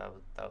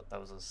 that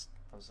was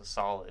a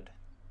solid.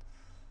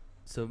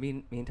 So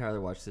me and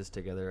Tyler watched this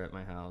together at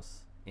my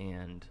house,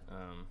 and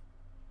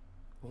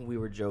we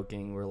were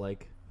joking. We're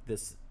like,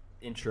 this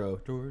intro,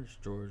 George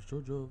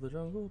of the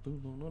jungle,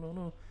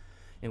 no.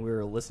 And we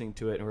were listening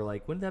to it, and we're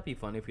like, wouldn't that be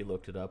funny if we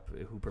looked it up,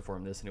 who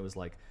performed this, and it was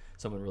like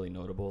someone really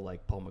notable,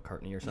 like Paul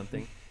McCartney or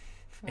something.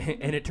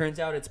 And it turns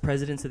out it's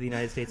presidents of the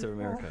United States of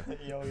America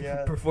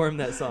perform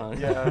that song.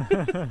 Yeah.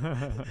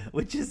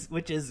 which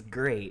is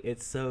great.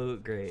 It's so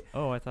great.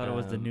 Oh, I thought it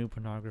was the new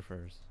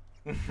pornographers.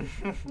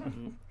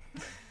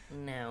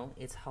 No,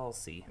 it's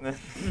Halsey.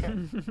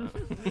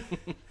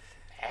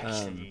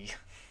 Actually.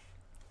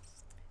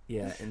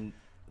 Yeah, and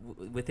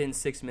within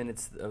 6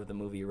 minutes of the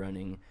movie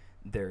running,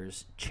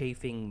 there's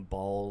chafing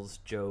balls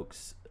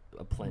jokes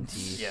aplenty.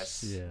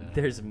 Yes. Yeah.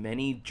 There's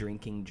many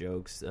drinking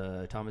jokes.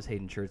 Thomas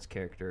Hayden Church's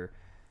character,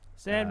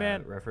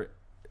 Sandman.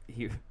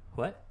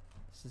 What?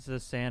 This is a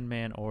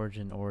Sandman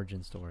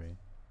origin story.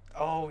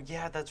 Oh,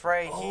 yeah, that's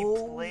right. He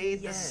Oh,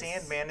 played yes. the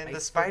Sandman in I the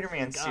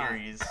Spider-Man forgot.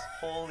 series.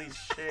 Holy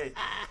shit.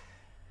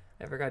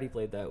 I forgot he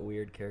played that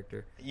weird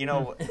character. You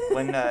know,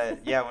 when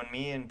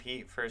me and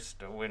Pete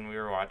first, when we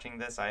were watching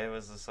this, I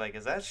was just like,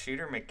 is that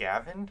Shooter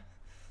McGavin?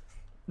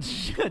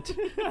 Shit.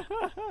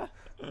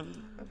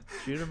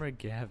 Shooter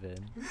McGavin.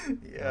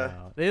 Yeah.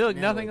 Wow. They look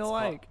No, nothing it's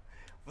alike.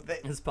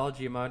 It's Paul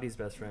Giamatti's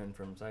best friend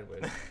from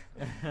Sideways.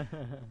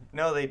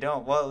 No, they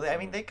don't. Well, I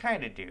mean, they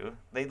kind of do.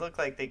 They look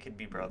like they could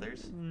be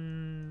brothers. I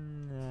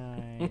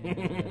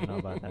don't know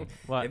about that.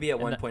 What? Maybe at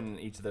And one that- point in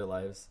each of their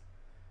lives.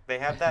 They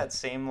have that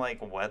same,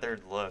 like,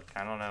 weathered look.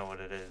 I don't know what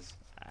it is.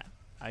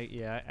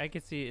 I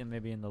could see it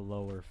maybe in the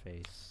lower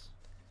face.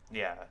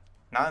 Yeah.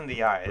 Not in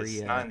the eyes.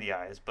 Bria. Not in the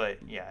eyes, but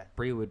yeah.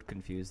 Bree would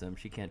confuse them.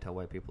 She can't tell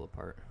white people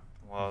apart.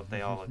 Well,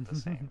 they all look the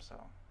same, so.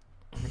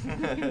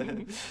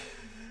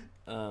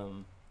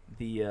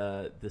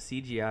 The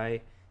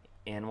CGI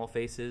animal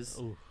faces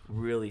Oof.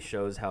 really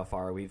shows how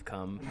far we've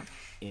come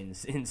in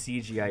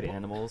CGI'd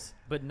animals.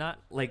 But not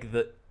Like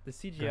the Go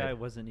CGI ahead.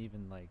 wasn't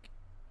even like.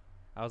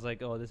 I was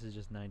like, oh, this is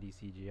just 90s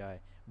CGI.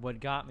 What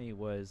got me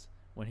was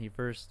when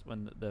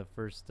the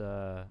first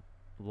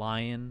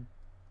lion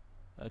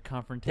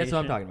confrontation. that's what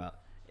I'm talking about.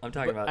 I'm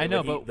talking But- about. I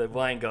know, when the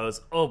line goes,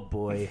 "Oh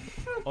boy."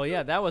 Oh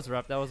yeah, that was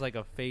rough. That was like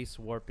a face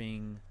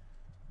warping.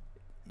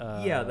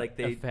 Yeah, like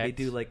they effect,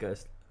 do like a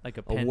like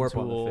a a pen warp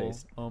on the tool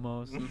face.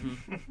 almost.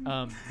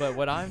 Mhm. But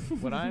what I'm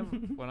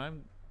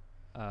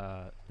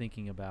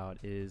thinking about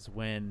is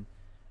when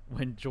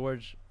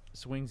George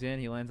swings in,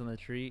 he lands on the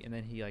tree, and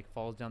then he like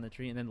falls down the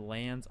tree, and then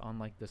lands on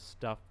like the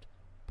stuffed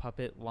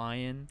puppet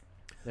lion.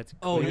 That's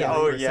Oh clearly- yeah,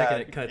 Oh, like, for a yeah,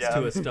 second it cuts yeah.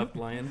 to a stuffed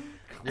lion.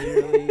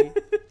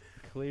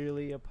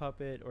 clearly a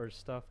puppet or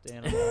stuffed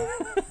animal.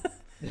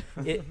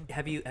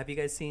 Have you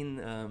guys seen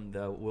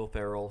the Will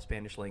Ferrell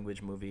Spanish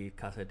language movie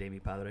Casa de Mi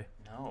Padre?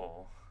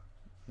 No.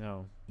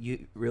 No.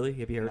 You really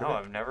have you heard No, of it?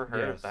 I've never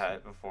heard Yes. of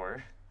that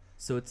before.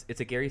 So it's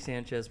a Gary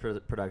Sanchez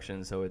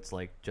production. So it's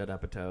like Judd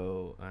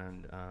Apatow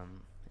and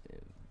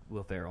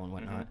Will Ferrell and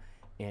whatnot,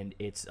 and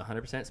it's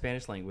 100%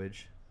 Spanish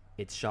language.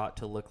 It's shot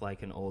to look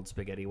like an old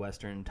spaghetti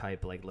western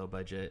type, like low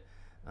budget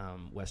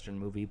western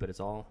movie, but it's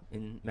all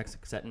in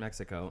set in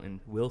Mexico. And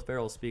Will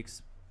Ferrell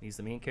he's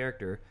the main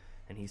character,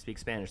 and he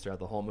speaks Spanish throughout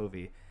the whole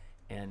movie.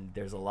 And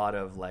there's a lot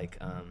of like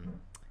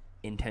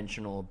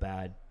intentional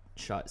bad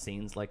shot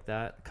scenes like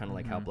that, kind of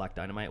like how Black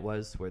Dynamite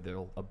was, where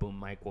a boom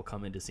mic will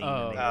come into scene.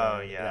 And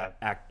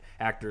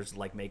actors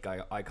like make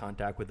eye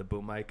contact with the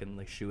boom mic and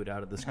like shoo it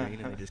out of the screen,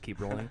 and they just keep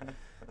rolling.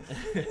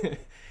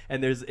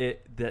 And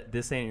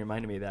this scene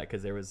reminded me of that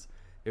because there's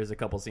a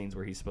couple scenes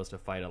where he's supposed to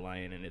fight a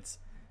lion, and it's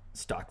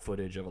stock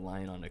footage of a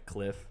lion on a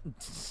cliff,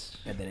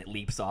 and then it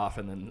leaps off,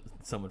 and then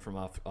someone from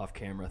off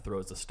camera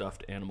throws a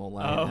stuffed animal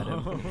lion at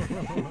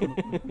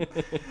him.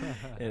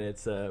 And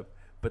it's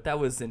but that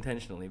was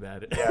intentionally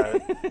bad. Yeah.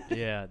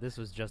 Yeah, this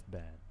was just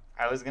bad.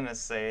 I was going to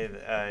say,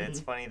 it's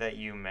funny that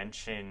you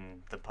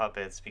mentioned the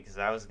puppets, because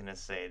I was going to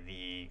say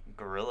the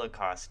gorilla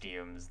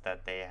costumes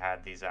that they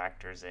had these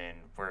actors in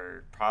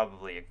were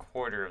probably a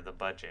quarter of the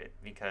budget,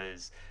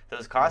 because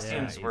those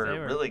costumes Yeah, were they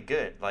were- really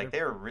good. Like,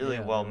 they were really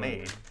yeah, well they were.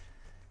 made.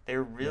 They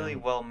were really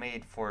well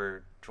made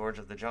for George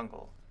of the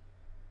Jungle.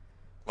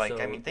 Like, I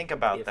So, mean, think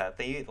about if- that.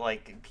 They,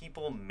 like,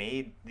 people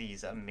made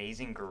these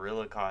amazing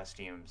gorilla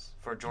costumes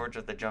for George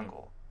of the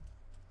Jungle.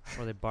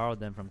 Or they borrowed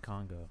them from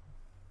Congo.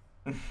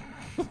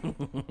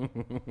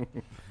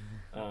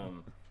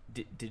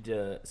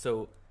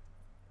 So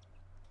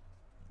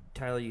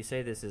Tyler, you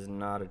say this is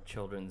not a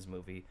children's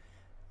movie,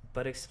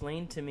 but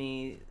explain to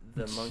me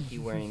the monkey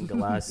wearing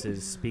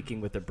glasses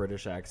speaking with a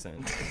British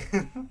accent.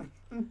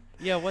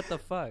 Yeah, what the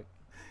fuck?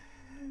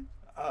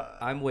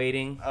 I'm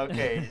waiting.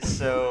 Okay,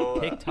 so...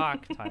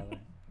 TikTok, Tyler.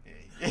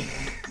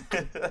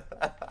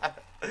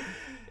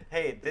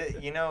 Hey,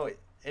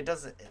 it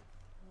doesn't...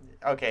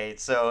 Okay,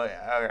 so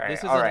all right, This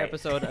is all an right.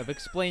 episode of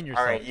Explain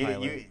Yourself, All right,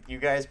 Tyler. you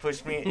guys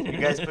pushed me. You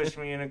guys pushed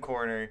me in a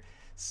corner.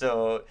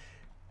 So,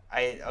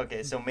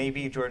 so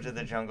maybe George of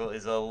the Jungle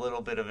is a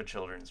little bit of a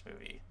children's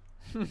movie.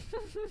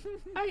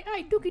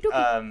 I dookie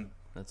dookie.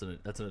 That's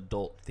an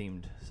adult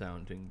themed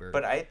sounding bird.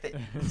 But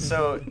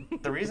so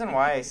the reason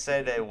why I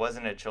said it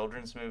wasn't a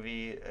children's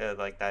movie,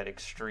 like that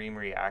extreme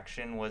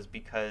reaction, was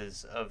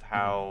because of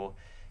how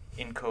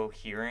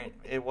incoherent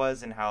it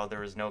was and how there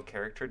was no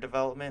character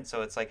development.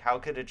 So it's like, how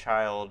could a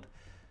child...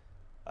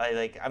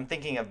 I'm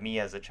thinking of me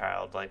as a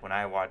child, like when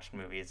I watched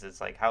movies,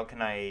 it's like, how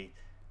can I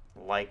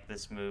like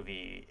this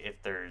movie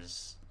if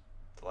there's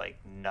like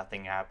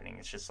nothing happening?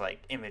 It's just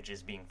like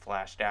images being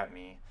flashed at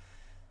me.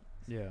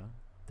 Yeah.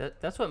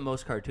 That's what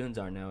most cartoons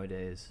are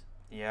nowadays.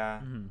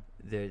 Yeah.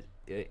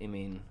 I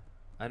mean,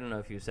 I don't know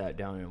if you sat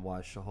down and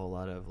watched a whole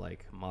lot of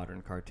like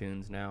modern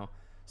cartoons now.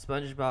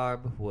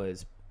 SpongeBob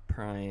was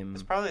prime.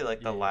 It's probably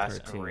like the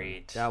last cartoon.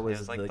 great. That was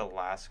it was like the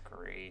last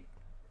great.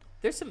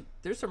 There's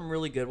some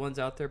really good ones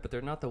out there, but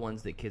they're not the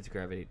ones that kids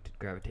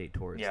gravitate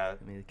towards. Yeah.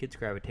 I mean, the kids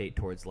gravitate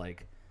towards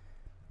like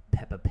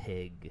Peppa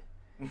Pig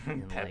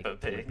and Peppa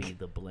like Pig. Blippi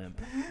the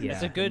Blimp. Yeah,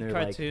 It's a and good they're,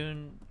 like,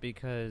 cartoon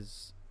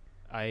because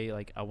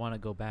I want to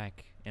go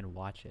back and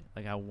watch it.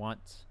 Like I want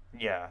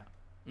Yeah.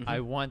 I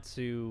want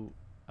to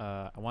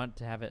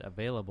have it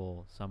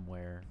available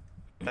somewhere.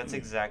 That's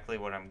exactly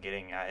what I'm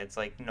getting at. It's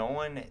like no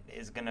one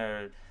is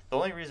gonna... The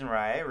only reason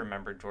why I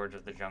remember George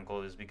of the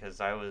Jungle is because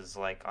I was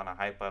like on a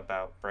hype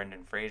about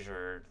Brendan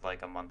Fraser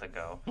like a month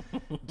ago.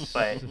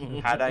 But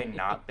had I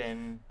not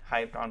been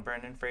hyped on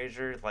Brendan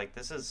Fraser, like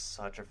this is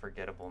such a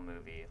forgettable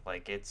movie.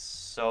 Like it's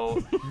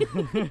so...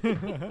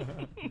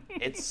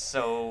 it's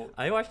so...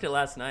 I watched it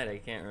last night. I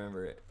can't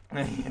remember it.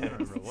 I don't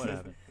remember what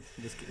happened.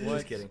 Just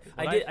What- kidding.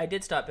 what I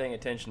did stop paying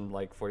attention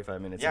like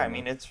 45 minutes. Yeah, I in,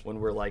 mean, it's... when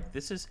we're like,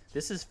 this is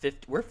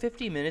 50. We're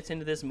 50 minutes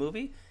into this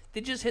movie. They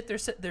just hit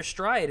their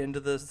stride into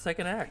the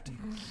second act.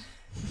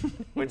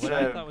 Which, What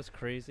I thought was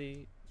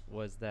crazy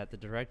was that the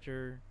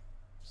director,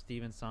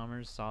 Stephen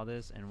Sommers, saw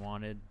this and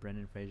wanted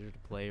Brendan Fraser to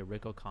play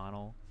Rick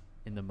O'Connell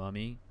in The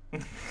Mummy.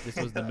 This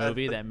was the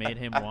movie that made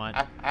him want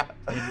him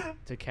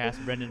to cast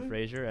Brendan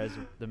Fraser as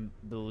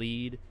the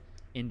lead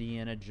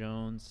Indiana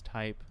Jones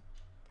type.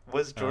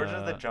 Was George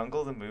of the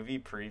Jungle the movie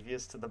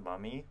previous to The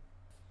Mummy?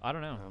 I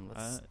don't know.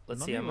 Let's The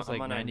see. Mummy I'm was like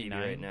on IMDb 99,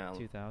 right now.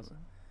 2000.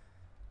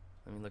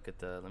 Let me look at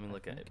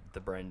the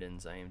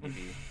Brendan's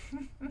IMDb.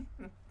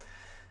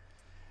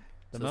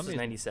 The So this Mummy is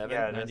 97.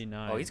 Yeah, it is.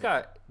 99. Oh, he's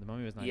got. The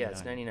Mummy was 99. Yeah,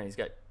 it's 99. He's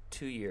got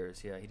 2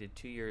 years. Yeah, he did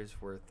 2 years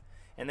worth,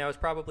 and that was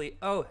probably.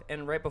 Oh,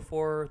 and right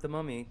before the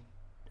Mummy,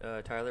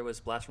 Tyler,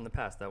 was Blast from the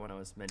Past. That one I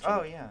was mentioning.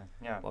 Oh yeah,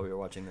 yeah. While we were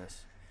watching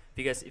this,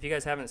 if you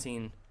guys haven't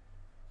seen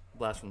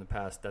Blast from the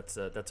Past, that's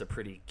a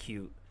pretty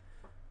cute,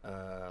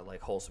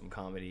 like wholesome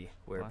comedy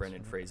where Blast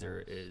Brendan from the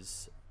Fraser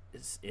Past.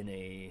 is in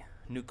a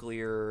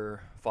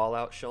nuclear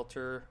fallout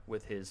shelter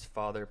with his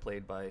father,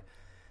 played by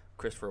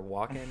Christopher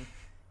Walken,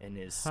 and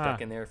is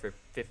stuck in there for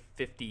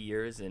 50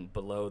 years and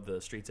below the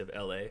streets of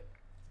L.A.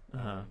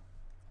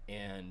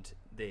 And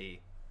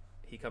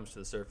he comes to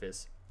the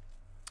surface.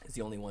 He's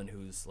the only one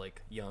who's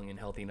like young and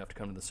healthy enough to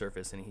come to the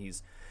surface, and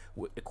he's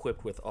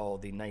equipped with all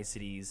the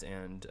niceties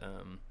and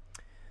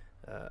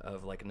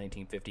of like a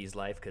 1950s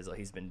life, because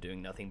he's been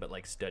doing nothing but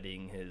like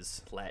studying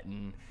his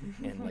Latin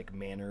and like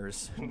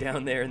manners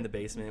down there in the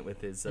basement with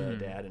his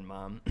dad and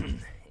mom,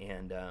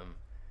 and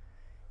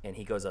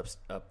he goes up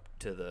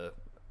to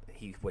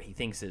what he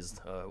thinks is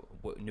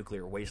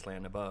nuclear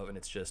wasteland above, and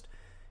it's just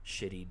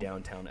shitty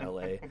downtown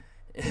LA.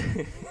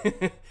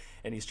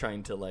 And he's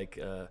trying to like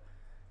I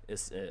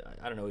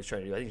don't know what he's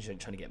trying to do. I think he's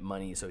trying to get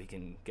money so he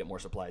can get more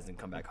supplies and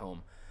come back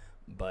home.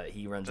 But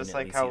he runs Just into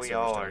like Alicia how we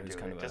all Silverstone, are who's doing.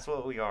 kind of Just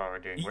what we all are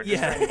doing. We're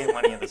just Yeah. trying to get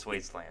money in this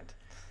wasteland.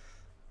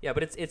 Yeah,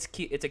 but it's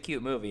cute. It's a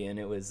cute movie, and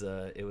it was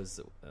I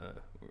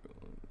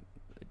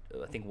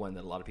think one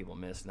that a lot of people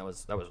missed, and that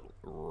was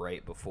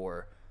right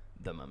before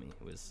The Mummy.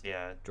 It was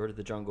Yeah. George of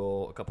the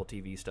Jungle, a couple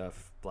TV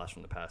stuff, Blast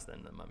from the Past,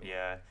 then The Mummy.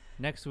 Yeah.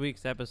 Next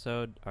week's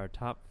episode, our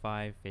top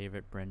 5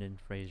 favorite Brendan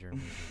Fraser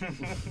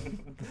movies.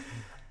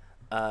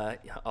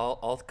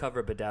 I'll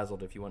cover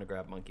Bedazzled if you want to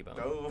grab Monkey Bone.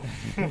 Oh.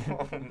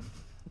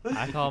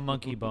 I call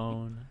Monkey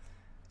Bone.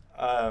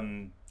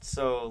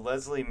 So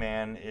Leslie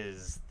Mann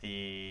is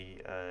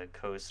the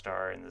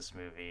co-star in this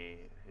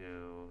movie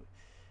who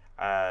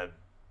I'm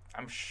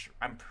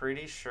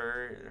pretty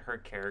sure her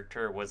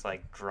character was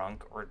like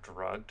drunk or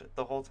drugged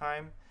the whole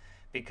time,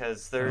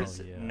 because there's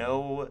yeah.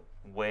 no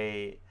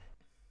way,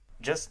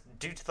 just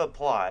due to the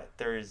plot,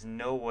 there is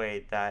no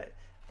way that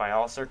by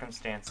all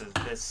circumstances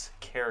this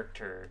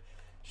character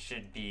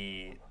should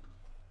be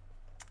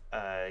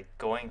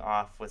going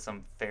off with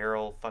some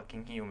feral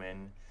fucking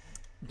human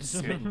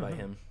Smitten by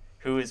him.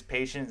 who is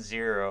patient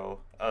zero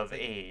of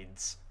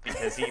AIDS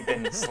because he'd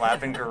been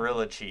slapping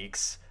gorilla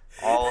cheeks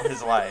all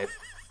his life.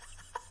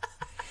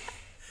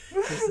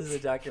 This is a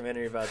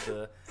documentary about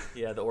the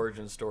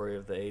origin story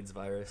of the AIDS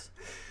virus.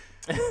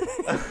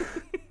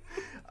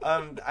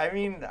 I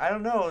mean, I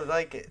don't know,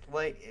 like,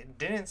 it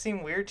didn't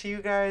seem weird to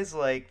you guys,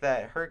 like,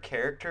 that her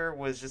character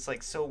was just,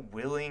 like, so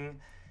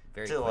willing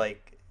Very to, quick.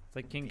 like, It's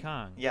like King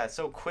Kong. yeah,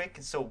 so quick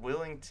and so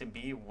willing to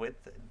be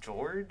with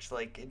George?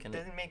 Like, it Can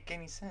didn't make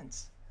any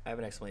sense. I have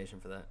an explanation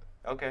for that.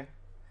 Okay.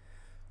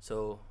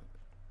 So,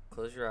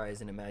 close your eyes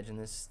and imagine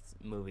this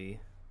movie,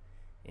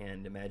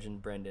 and imagine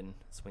Brendan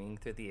swinging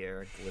through the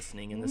air,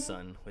 glistening in the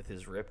sun with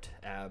his ripped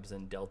abs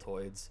and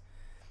deltoids,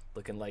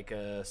 looking like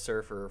a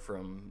surfer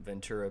from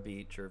Ventura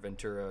Beach or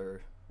Ventura,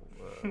 or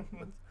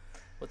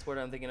what's the word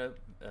I'm thinking of?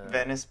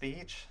 Venice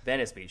Beach?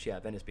 Venice Beach, yeah,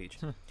 Venice Beach.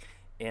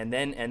 and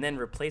then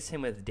replace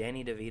him with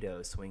Danny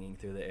DeVito swinging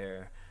through the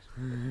air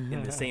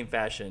in the same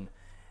fashion.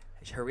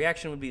 Her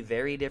reaction would be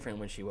very different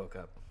when she woke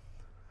up.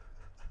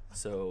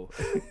 So,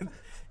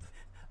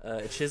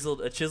 a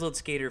chiseled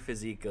skater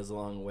physique goes a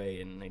long way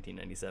in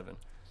 1997.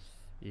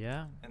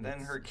 Yeah. And then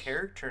her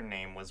character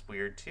name was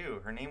weird,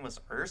 too. Her name was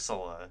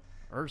Ursula.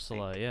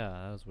 Ursula, yeah,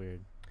 that was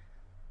weird.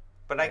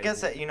 But I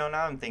guess that, now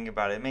I'm thinking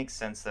about it, it makes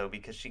sense, though,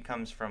 because she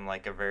comes from,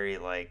 like, a very,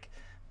 like,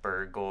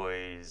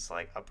 burgoyes,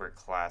 like,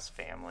 upper-class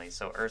family.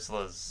 So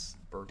Ursula's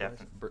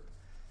definitely...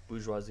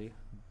 Bourgeoisie.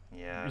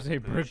 Yeah, You say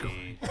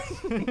bougie.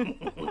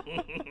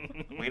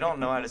 We don't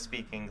know how to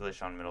speak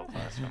English on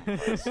middle-class film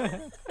class.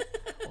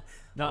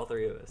 All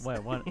three of us.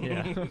 Wait, one,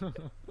 yeah.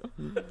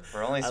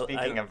 We're only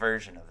speaking a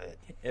version of it.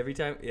 Every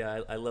time,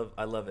 yeah, I love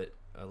it.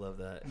 I love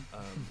that.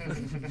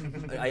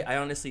 I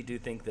honestly do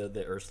think that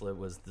Ursula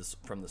was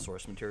from the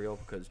source material,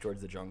 because George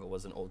the Jungle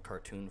was an old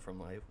cartoon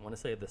from, I want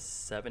to say, the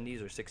 70s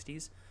or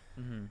 60s.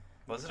 Mm-hmm.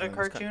 Was it a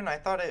cartoon? I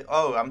thought it...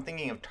 Oh, I'm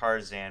thinking of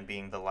Tarzan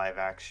being the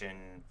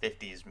live-action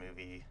 50s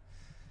movie.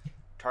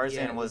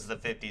 Tarzan was the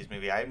 50s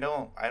movie. I'm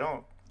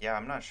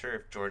not sure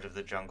if George of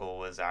the Jungle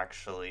was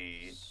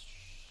actually...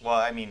 Well,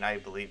 I mean, I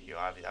believe you.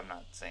 I'm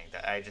not saying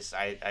that. I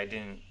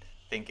didn't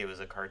think it was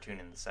a cartoon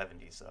in the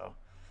 70s, though.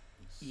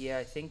 Yeah,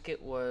 I think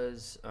it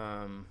was.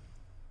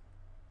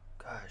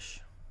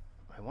 Gosh,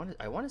 I want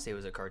to say it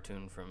was a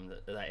cartoon from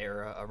that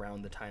era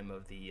around the time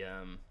of the.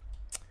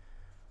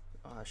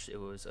 Gosh, it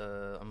was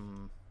 60s.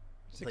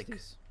 like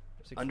 60s.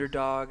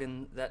 Underdog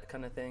and that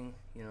kind of thing.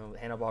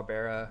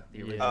 Hanna-Barbera,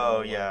 the original. Oh,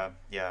 one,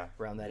 yeah.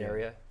 around that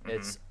area. Mhm.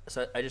 It's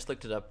so I just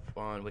looked it up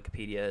on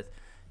Wikipedia.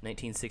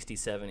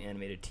 1967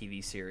 animated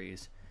TV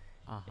series.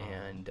 Uh-huh.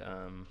 And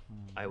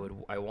I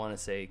want to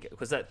say,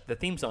 because the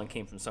theme song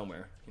came from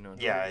somewhere,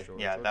 Yeah, George,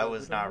 yeah. George, That George,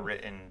 was George, not George.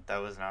 written. That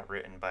was not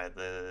written by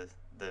the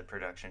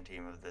production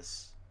team of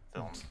this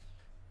film.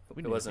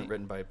 It wasn't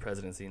written by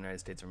Presidents of the United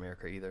States of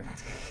America either.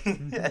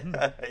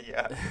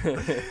 Yeah.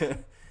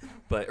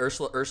 But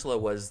Ursula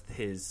was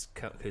his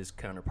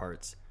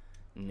counterpart's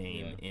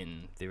name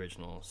in the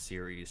original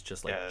series,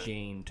 just like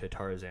Jane to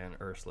Tarzan,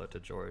 Ursula to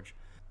George.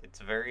 It's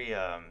very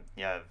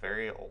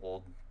very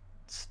old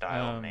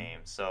style name.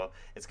 So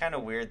it's kind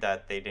of weird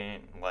that they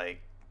didn't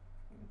like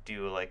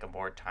do like a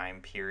more time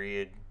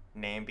period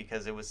name,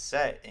 because it was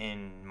set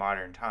in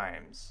modern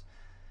times.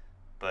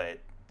 But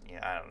yeah,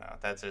 I don't know.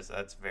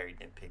 That's very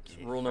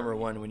nitpicky. Rule number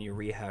one: when you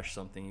rehash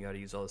something, you got to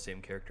use all the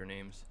same character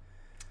names.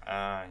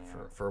 Yeah.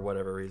 For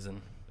whatever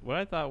reason. What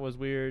I thought was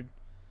weird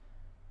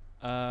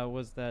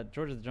was that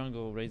George of the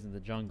Jungle raised in the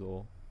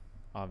jungle,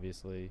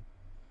 obviously,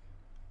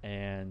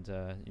 and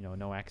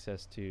no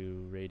access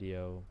to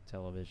radio,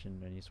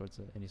 television,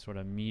 any sort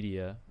of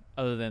media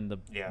other than the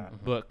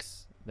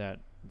books that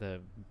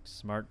the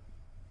smart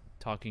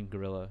talking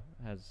gorilla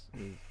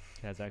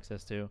has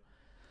access to.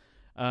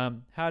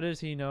 How does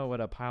he know what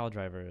a pile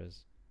driver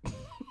is?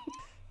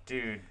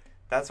 Dude,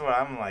 that's what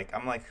I'm like.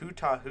 I'm like, who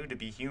taught who to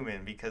be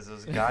human? Because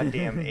those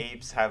goddamn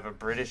apes have a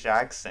British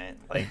accent.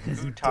 Like,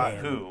 who taught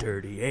who?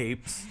 Dirty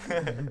apes.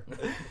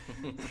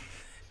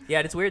 Yeah,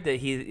 it's weird that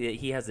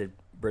he has a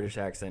British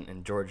accent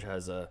and George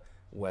has a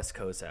West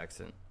Coast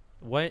accent.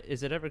 What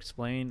is it ever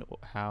explained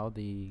how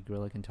the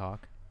gorilla can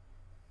talk?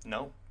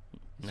 Nope.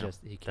 It's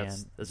just he can.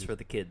 That's for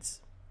the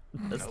kids.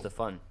 That's the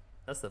fun.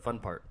 That's the fun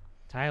part.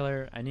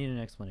 Tyler, I need an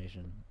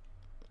explanation.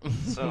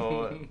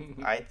 So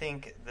I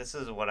think this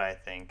is what I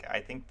think. I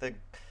think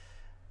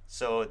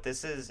so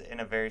this is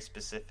in a very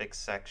specific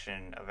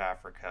section of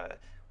Africa.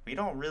 We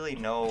don't really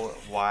know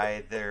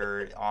why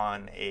they're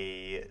on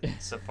a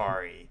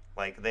safari.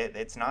 Like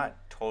it's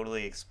not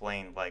totally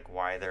explained like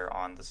why they're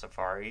on the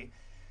safari.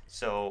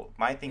 So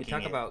my thinking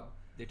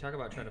they talk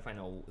about trying to find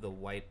the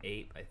white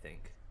ape, I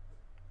think.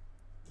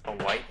 A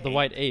white ape? The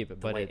white ape,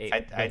 but white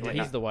ape.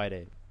 he's the white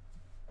ape.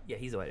 Yeah,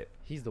 he's the white ape.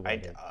 He's the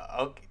white ape.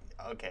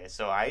 Okay,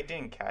 so I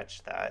didn't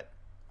catch that.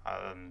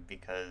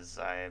 because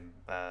I'm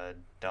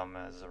dumb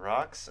as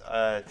rocks.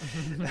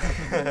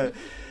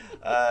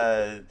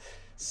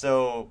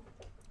 So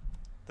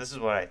this is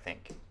what I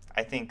think.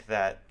 I think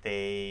that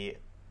they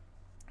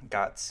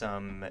got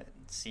some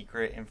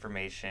secret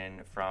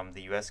information from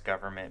the U.S.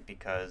 government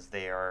because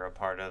they are a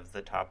part of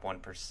the top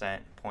 1%,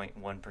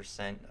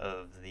 0.1%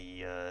 of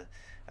the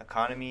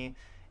economy.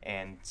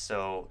 And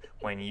so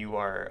when you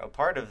are a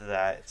part of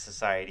that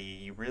society,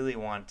 you really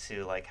want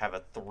to like have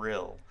a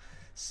thrill.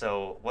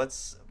 So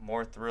what's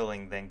more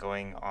thrilling than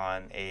going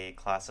on a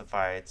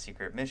classified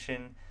secret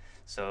mission?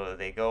 So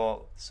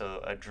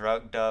a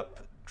drugged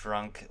up,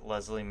 drunk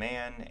Leslie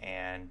Mann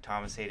and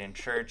Thomas Hayden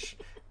Church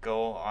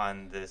go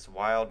on this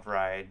wild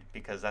ride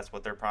because that's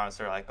what they're promised.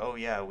 They're like, oh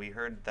yeah, we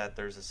heard that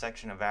there's a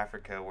section of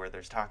Africa where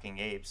there's talking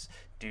apes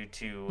due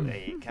to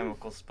a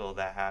chemical spill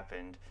that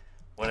happened.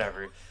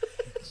 Whatever.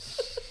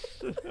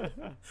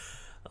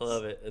 I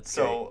love it. It's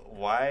so great.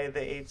 Why the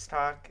apes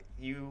talk,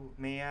 you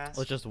may ask?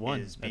 Well, just one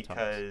is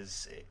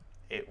because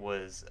it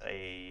was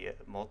a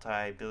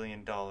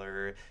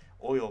multi-billion-dollar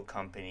oil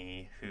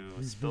company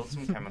who spilled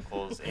some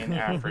chemicals in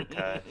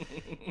Africa,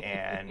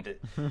 and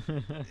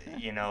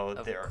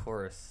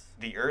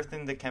the earth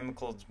and the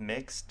chemicals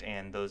mixed,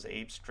 and those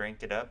apes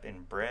drank it up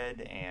and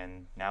bred,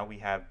 and now we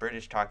have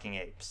British talking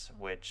apes,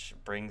 which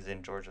brings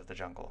in George of the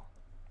Jungle.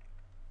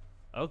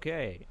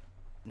 Okay.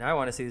 Now I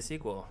want to see the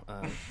sequel,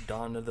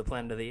 Dawn of the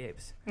Planet of the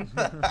Apes.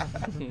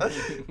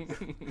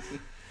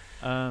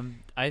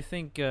 I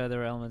think there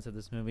were elements of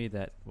this movie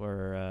that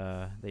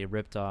were they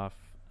ripped off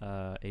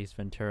Ace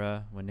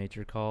Ventura: When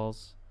Nature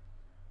Calls.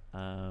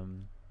 I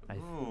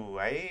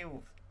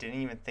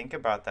didn't even think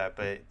about that,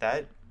 but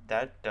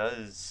that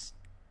does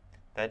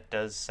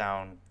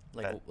sound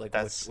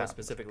what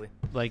specifically?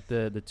 Like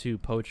the two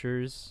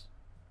poachers,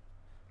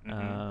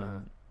 Mm-hmm.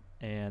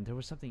 and there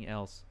was something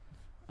else.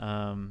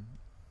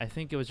 I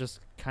think it was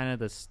just kind of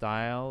the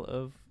style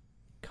of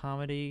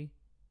comedy,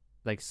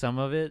 like some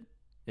of it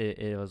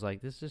was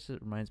like, this just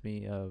reminds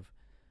me of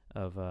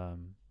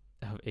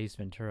Ace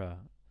Ventura,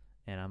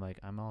 and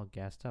I'm all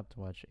gassed up to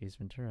watch Ace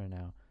Ventura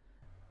now,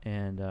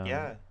 and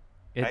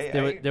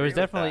there was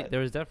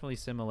definitely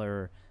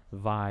similar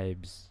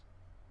vibes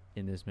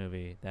in this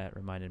movie that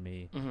reminded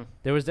me. Mm-hmm.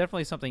 There was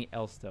definitely something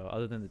else though,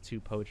 other than the two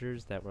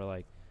poachers that were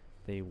like,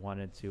 they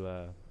wanted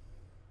to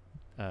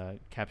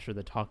capture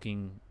the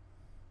talking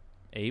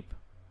ape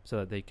so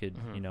that they could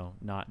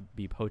not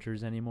be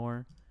poachers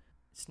anymore.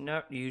 It's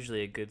not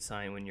usually a good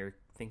sign when you're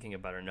thinking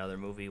about another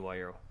movie while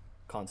you're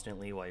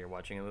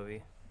watching a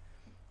movie.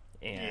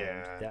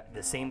 And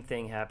the same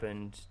thing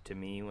happened to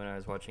me when I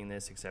was watching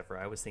this, except for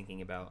I was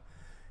thinking about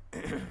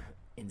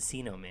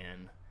Encino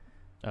Man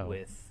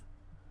with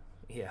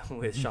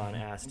Sean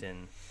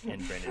Astin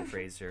and Brendan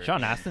Fraser.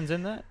 Sean Astin's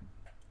in that?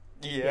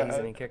 Yeah, he's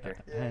the main character.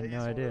 I had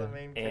no idea.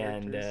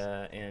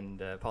 And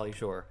Pauly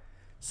Shore.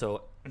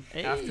 So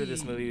after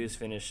this movie was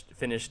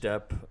finished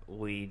up,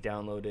 we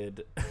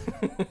downloaded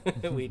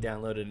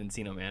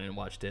Encino Man and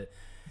watched it,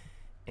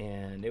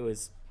 and it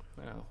was,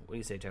 I don't know, what do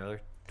you say,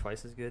 Tyler?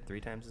 Twice as good, 3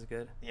 times as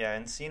good? Yeah,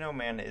 Encino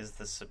Man is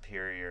the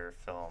superior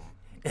film.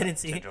 And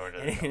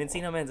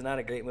Encino Man's not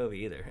a great movie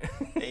either.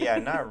 Yeah,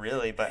 not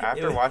really. But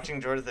after watching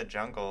George of the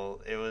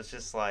Jungle, it was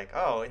just like,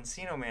 oh,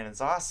 Encino Man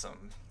is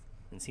awesome.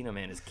 Encino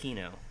Man is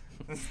Kino.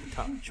 It's the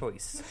top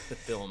choice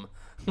film.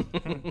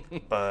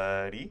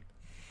 Buddy.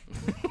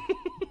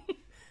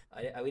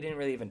 We didn't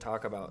really even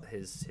talk about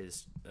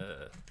his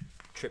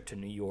trip to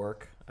New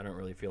York. I don't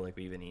really feel like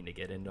we even need to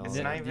get into all that.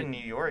 It's not even New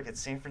York. It's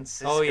San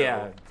Francisco. Oh,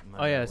 yeah.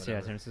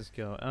 San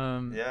Francisco.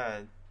 Yeah.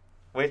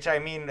 Which, I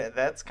mean,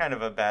 that's kind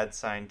of a bad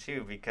sign,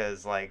 too,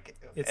 because, like,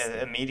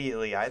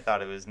 immediately I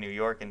thought it was New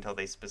York until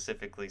they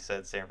specifically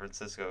said San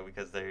Francisco,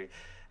 because they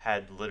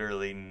had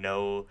literally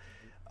no,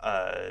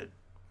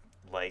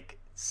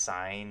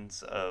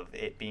 signs of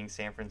it being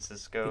San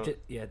Francisco.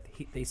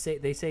 They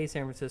say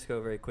San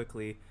Francisco very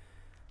quickly,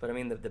 but I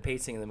mean the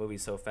pacing of the movie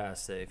is so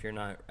fast that if you're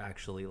not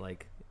actually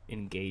like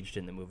engaged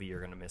in the movie,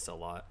 you're gonna miss a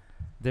lot.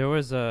 There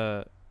was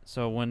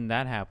so when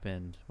that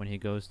happened, when he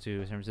goes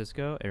to San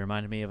Francisco, it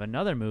reminded me of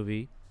another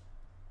movie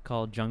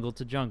called Jungle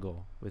to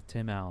Jungle with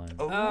Tim Allen.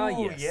 Oh,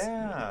 yes.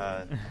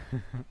 Yeah.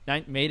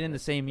 Made in the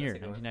same year,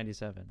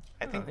 1997.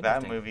 I think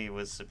that movie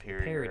was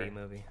superior. Parody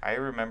movie. I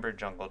remember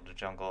Jungle to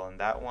Jungle,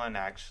 and that one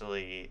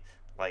actually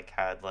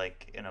had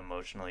an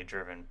emotionally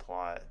driven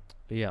plot.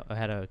 Yeah, it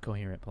had a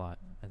coherent plot,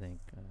 I think.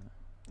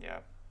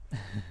 Yeah.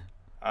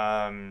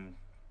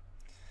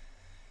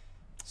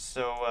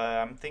 So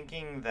I'm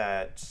thinking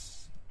that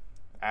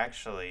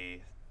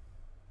actually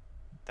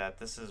that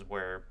this is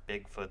where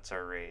Bigfoots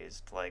are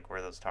raised, like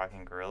where those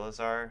talking gorillas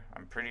are.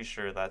 I'm pretty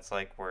sure that's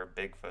like where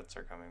Bigfoots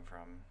are coming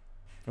from.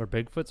 Where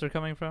Bigfoots are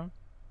coming from?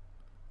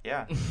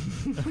 Yeah.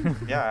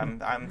 Yeah,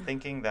 I'm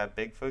thinking that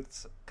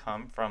Bigfoots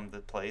come from the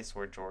place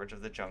where George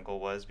of the Jungle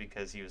was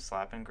because he was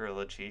slapping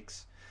gorilla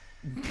cheeks.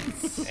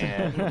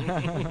 And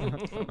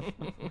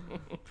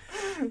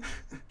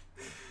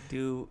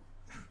do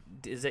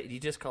you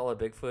just call a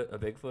Bigfoot a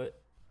Bigfoot?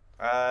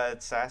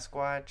 It's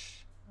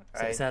Sasquatch.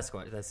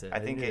 Sasquatch. That's it. I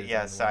think knew it,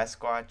 yeah, was only one.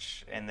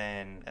 Sasquatch, and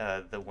then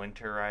the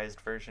winterized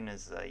version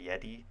is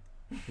Yeti.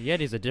 The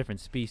Yeti's a different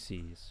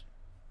species.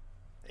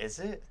 Is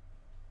it?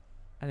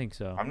 I think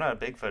so. I'm not a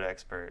Bigfoot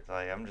expert.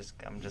 Like I'm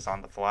just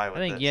on the fly with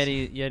I think this.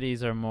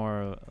 Yetis are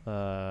more.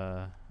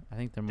 I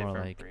think they're more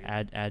Different like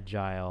breed.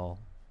 agile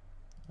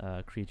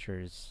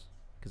creatures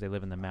because they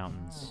live in the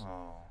mountains.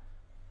 Oh.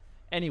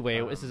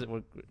 Anyway, this is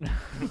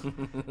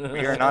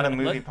We are not a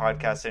movie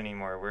podcast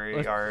anymore.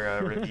 We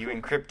are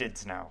reviewing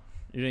cryptids now.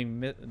 You're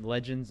doing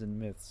legends and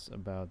myths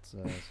about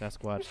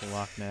Sasquatch, the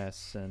Loch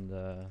Ness, and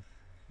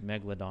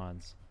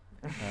megalodons.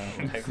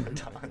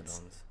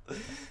 Megalodons.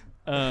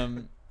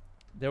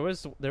 There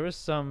was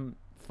some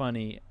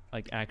funny,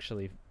 like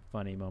actually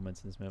funny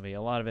moments in this movie.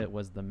 A lot of it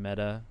was the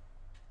meta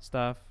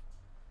stuff,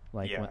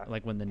 like Yeah.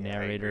 when the Yeah, I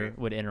narrator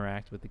agree. would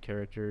interact with the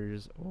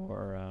characters,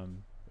 or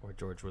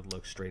George would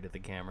look straight at the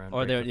camera. And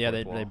or break the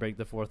they fourth wall. break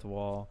the fourth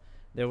wall.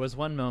 There was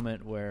one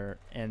moment where,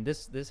 and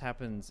this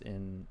happens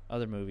in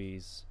other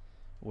movies,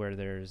 where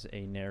there's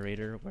a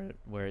narrator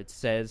where it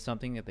says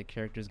something that the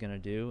character's gonna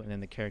do, and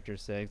then the character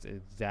says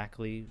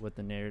exactly what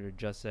the narrator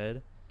just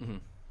said,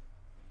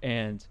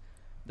 and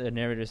the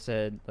narrator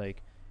said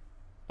like,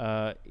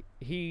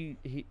 he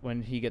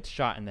when he gets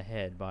shot in the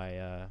head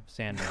by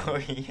Sandman. Oh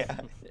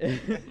yeah.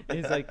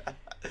 He's like,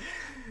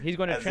 he's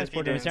going to As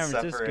transport if him he to San didn't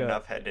suffer Francisco.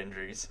 enough head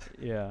injuries.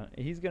 Yeah,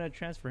 he's gonna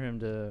transfer him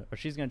to, or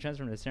she's gonna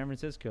transfer him to San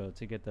Francisco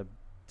to get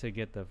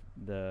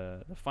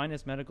the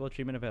finest medical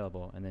treatment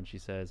available. And then she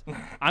says,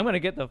 "I'm gonna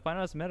get the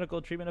finest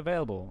medical treatment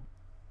available."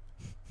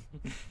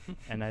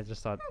 And I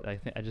just thought,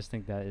 I just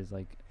think that is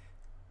like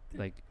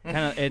kind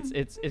of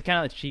it's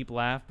kind of a cheap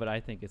laugh, but I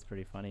think it's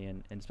pretty funny,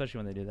 and especially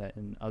when they do that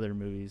in other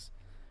movies,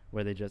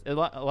 where they just a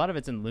lot of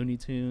it's in Looney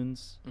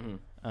Tunes. Yeah.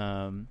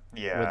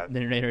 Where the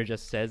narrator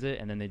just says it,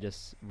 and then they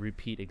just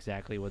repeat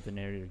exactly what the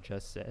narrator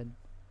just said.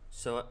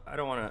 So I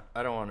don't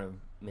want to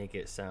make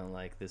it sound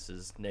like this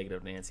is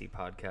Negative Nancy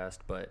podcast,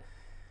 but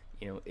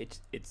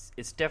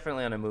it's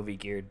definitely on a movie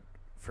geared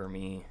for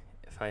me.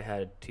 If I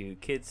had two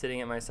kids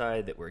sitting at my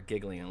side that were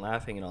giggling and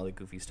laughing and all the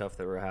goofy stuff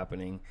that were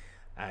happening,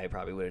 I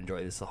probably would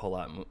enjoy this a whole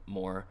lot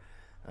more.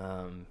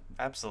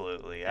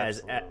 Absolutely. As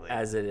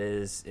it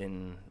is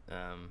in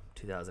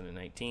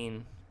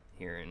 2019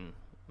 here in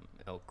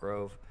Elk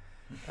Grove.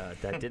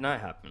 That did not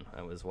happen.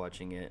 I was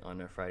watching it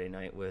on a Friday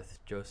night with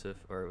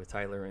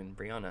Tyler and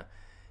Brianna,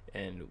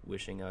 and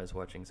wishing I was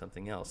watching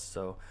something else.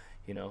 So,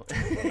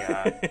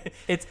 Yeah.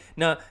 it's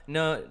no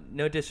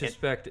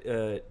disrespect.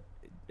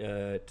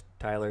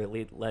 Tyler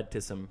led to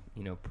some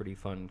pretty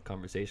fun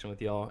conversation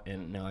with y'all,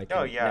 and now I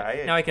can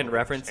now I can totally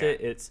reference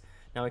understand.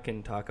 Now I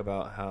can talk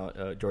about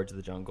how George of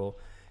the Jungle.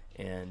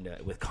 And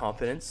with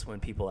confidence, when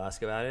people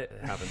ask about it,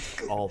 it happens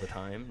all the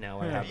time. Now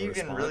I have Have a you even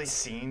response. really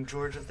seen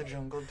George of the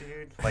Jungle,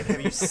 dude? Like,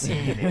 have you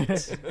seen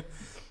it?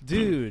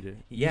 Dude.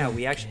 Yeah,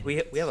 we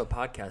actually we have a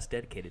podcast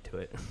dedicated to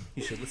it.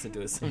 You should listen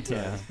to it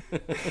sometime.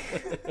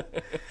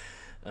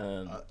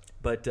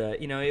 But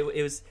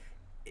it was.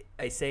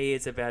 I say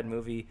it's a bad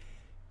movie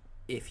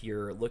if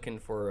you're looking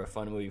for a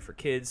fun movie for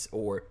kids,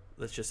 or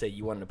let's just say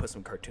you wanted to put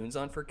some cartoons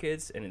on for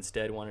kids, and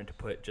instead wanted to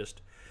put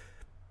just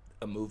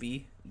a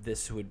movie.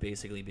 This would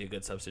basically be a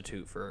good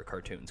substitute for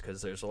cartoons,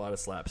 because there's a lot of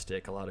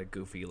slapstick, a lot of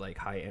goofy, like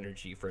high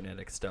energy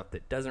frenetic stuff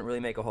that doesn't really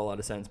make a whole lot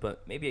of sense,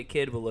 but maybe a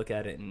kid will look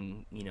at it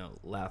and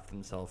laugh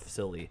themselves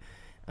silly.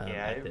 Yeah,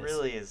 at it this.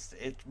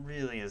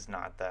 really is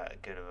not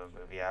that good of a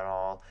movie at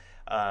all.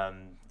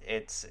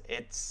 It's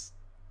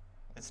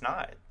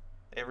not.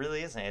 It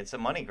really isn't. It's a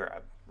money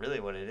grab, really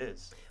what it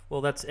is.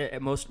 Well, that's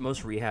most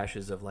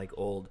rehashes of like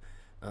old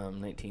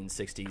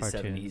 1960s,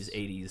 Cartoons.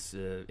 70s,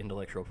 80s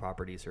intellectual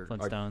properties are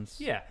Flintstones.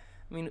 Yeah,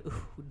 I mean,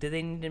 did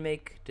they need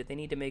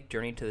to make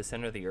Journey to the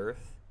Center of the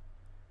Earth?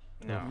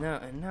 No.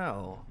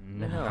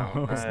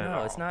 No.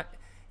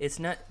 It's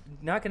not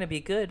going to be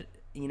good,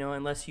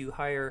 unless you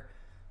hire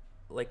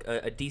like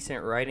a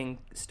decent writing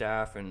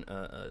staff and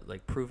a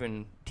like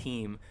proven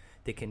team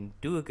that can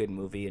do a good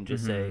movie and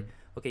just say,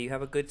 okay, you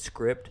have a good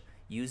script,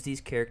 use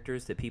these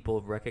characters that people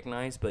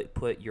recognize, but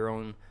put your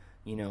own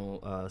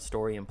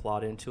story and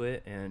plot into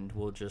it, and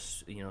we'll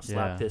just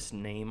slap this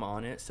name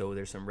on it so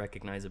there's some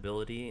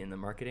recognizability in the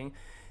marketing,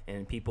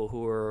 and people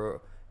who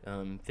are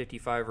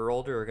 55 or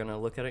older are going to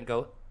look at it and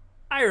go,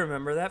 I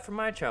remember that from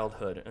my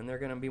childhood, and they're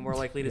going to be more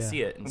likely to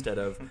see it instead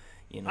of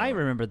I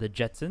remember the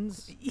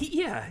Jetsons.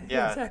 yeah,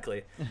 Yeah.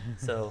 exactly.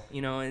 So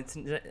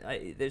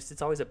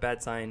it's always a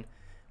bad sign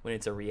when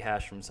it's a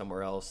rehash from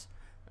somewhere else.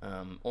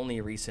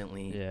 Only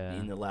recently,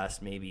 in the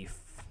last maybe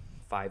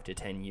 5 to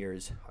 10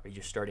 years, are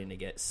you starting to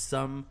get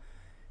some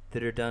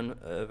that are done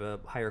of a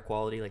higher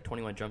quality. Like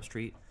 21 Jump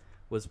Street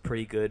was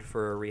pretty good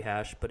for a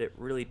rehash, but it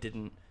really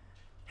didn't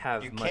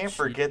have You much. can't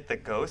forget the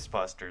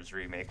Ghostbusters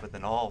remake with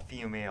an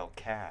all-female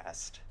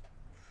cast.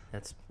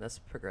 That's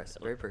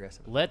progressive, very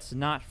progressive. Let's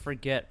not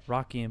forget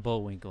Rocky and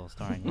Bullwinkle,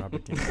 starring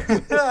Robert De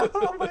Niro.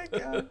 Oh my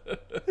god.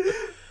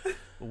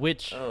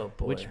 Which, Oh,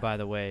 boy. which, by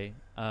the way,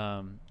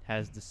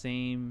 has the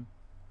same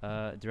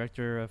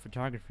director of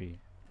photography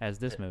as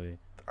this movie.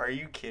 Are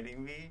you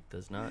kidding me?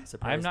 Does not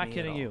surprise I'm not me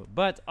kidding at all. you.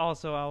 But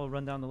also, I will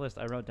run down the list.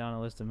 I wrote down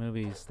a list of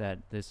movies that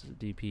this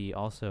DP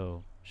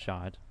also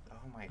shot. Oh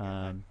my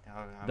god.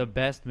 The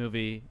best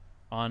movie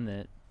on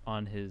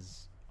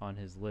his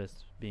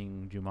list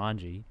being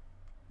Jumanji.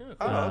 Yeah,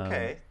 Oh, cool.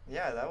 okay.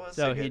 Yeah, that was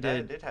so a good, he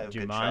that did have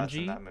good shots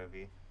in Jumanji. that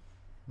movie.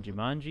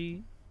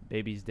 Jumanji,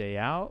 Baby's Day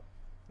Out,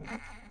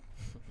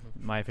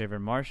 My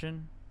Favorite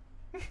Martian,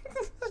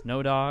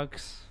 Snow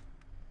Dogs,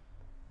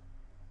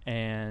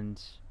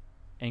 and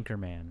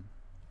Anchorman.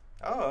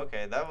 Oh,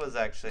 okay. That was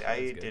actually I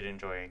That's good. did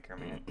enjoy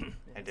Anchorman. I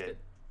That's did.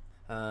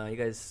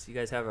 good. You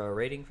guys have a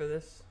rating for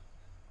this?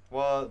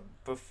 Well,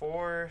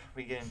 before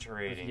we get into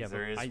ratings, Yeah, but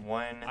there is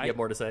one. You have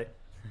more to say?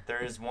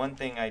 There is one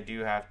thing I do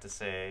have to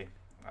say.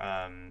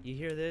 You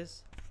hear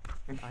this?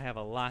 I have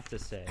a lot to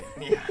say.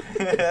 Yeah.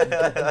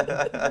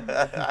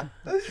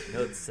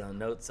 Notes on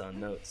notes on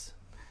notes.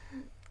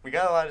 We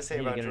got a lot to say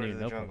You about get a George new of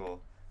the notebook.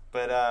 Jungle,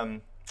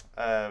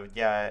 but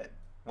yeah,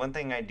 one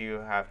thing I do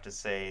have to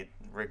say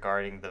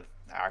regarding the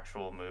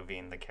actual movie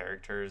and the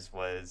characters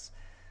was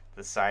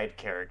the side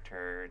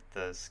character,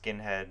 the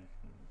skinhead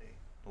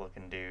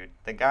looking dude,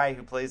 the guy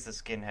who plays the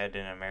skinhead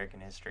in American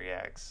History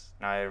X,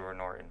 not Edward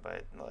Norton,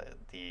 but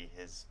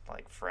his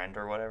like friend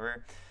or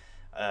whatever.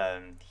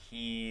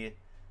 He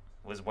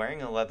was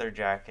wearing a leather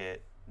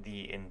jacket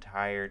the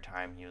entire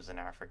time he was in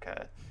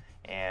Africa,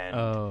 and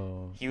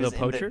he was the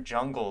in poacher? the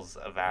jungles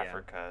of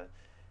Africa.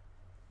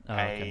 Oh,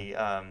 okay.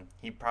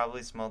 He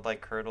probably smelled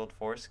like curdled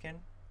foreskin.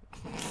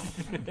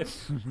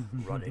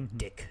 Running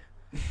dick.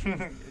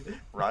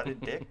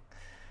 Rotted dick.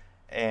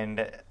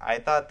 And I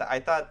thought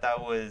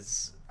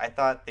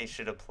they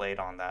should have played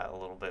on that a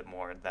little bit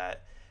more,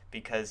 that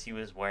because he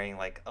was wearing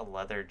like a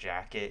leather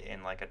jacket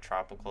in like a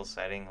tropical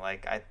setting,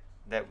 like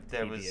that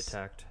He'd was be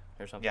attacked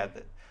or something. yeah,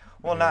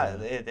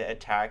 not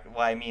attacked.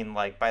 Well, I mean,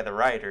 like by the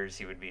riders,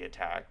 he would be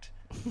attacked.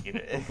 You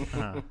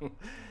know?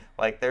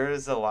 Like there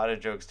is a lot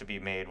of jokes to be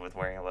made with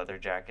wearing a leather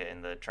jacket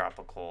in the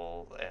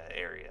tropical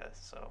area.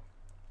 So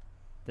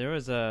There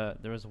was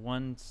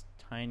one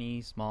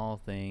tiny small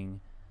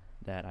thing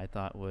that I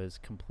thought was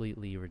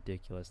completely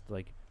ridiculous.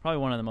 Like probably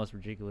one of the most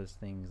ridiculous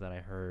things that I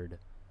heard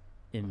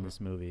in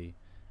this movie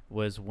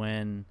was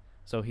when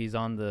he's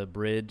on the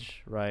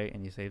bridge, right,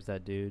 and he saves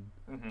that dude,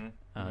 the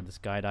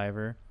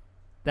skydiver.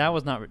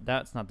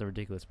 That's not the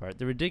ridiculous part.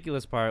 The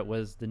ridiculous part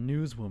was the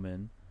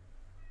newswoman.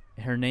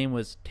 Her name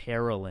was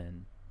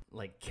Terrelyn.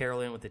 Like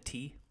Carolyn with a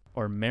T?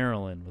 Or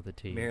Marilyn with a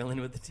T.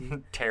 Marilyn with a T?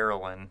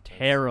 Terrelyn.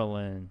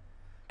 Terrelyn.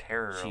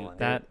 Terrelyn.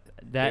 That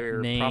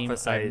They're name, I've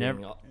prophesying never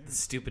the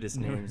stupidest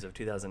names of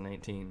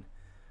 2019.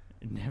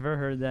 never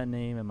heard that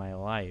name in my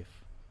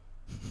life.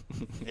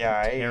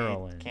 Yeah, I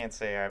Terrelyn. can't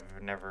say I've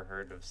never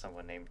heard of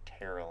someone named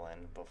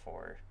Terrelyn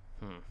before.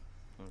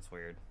 That's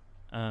weird.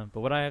 But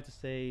what I have to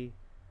say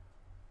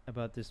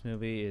about this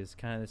movie is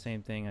kind of the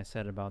same thing I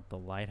said about The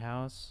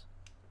Lighthouse.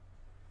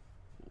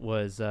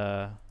 Was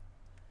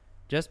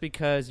just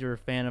because you're a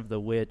fan of The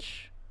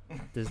Witch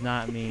does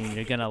not mean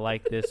you're gonna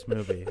like this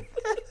movie.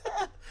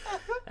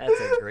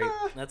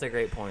 That's a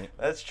great point.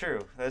 That's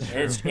true. That's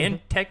true. And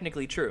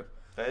technically true.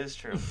 That is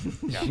true.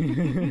 Yeah.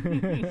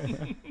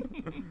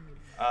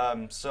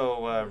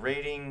 So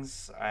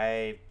ratings,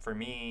 I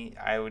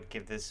would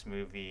give this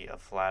movie a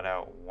flat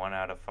out 1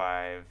 out of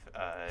 5.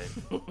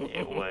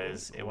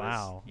 It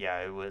Wow.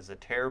 was a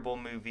terrible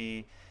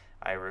movie.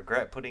 I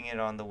regret putting it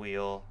on the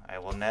wheel. I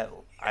will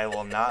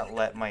not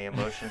let my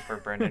emotions for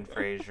Brendan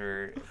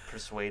Fraser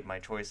persuade my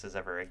choices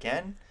ever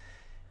again.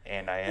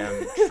 And I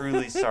am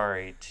truly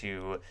sorry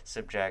to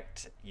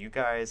subject you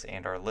guys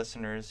and our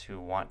listeners who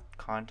want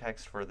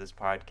context for this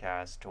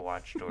podcast to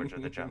watch George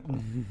of the Jungle.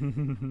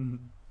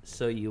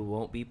 So you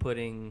won't be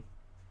putting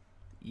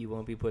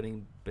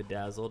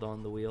Bedazzled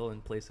on the wheel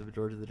in place of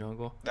George of the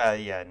Jungle?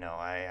 Yeah, no,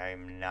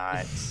 I'm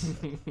not.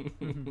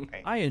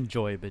 I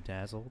enjoy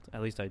Bedazzled.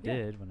 At least I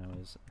did when I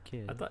was a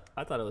kid.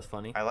 I thought it was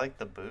funny. I like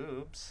the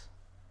boobs.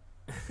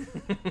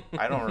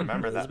 I don't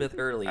remember Elizabeth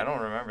Hurley. I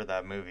don't remember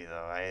that movie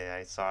though.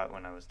 I saw it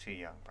when I was too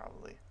young,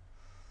 probably.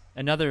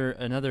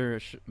 Another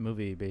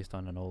movie based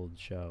on an old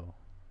show.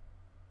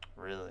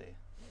 Really?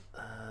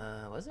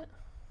 Was it?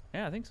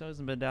 Yeah, I think so.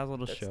 Isn't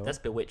Bedazzled a show? That's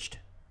Bewitched.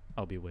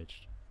 Oh,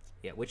 Bewitched.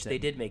 Yeah, which they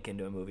did make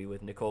into a movie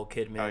with Nicole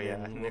Kidman. Oh yeah,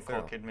 and Will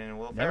Nicole Ferrell. Kidman and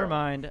Will Ferrell. Never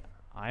mind.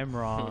 I'm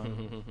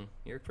wrong.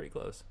 You're pretty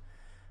close.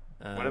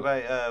 What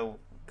about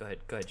Go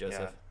ahead,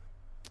 Joseph.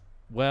 Yeah.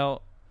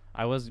 Well,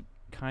 I was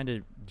kind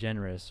of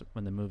generous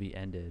when the movie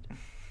ended,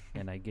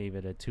 and I gave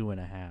it a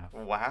 2.5.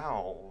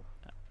 Wow.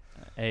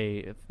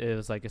 It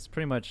was like it's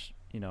pretty much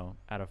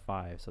out of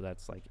 5, so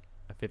that's like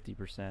a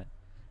 50%.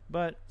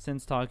 But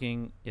since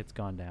talking, it's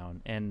gone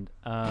down, and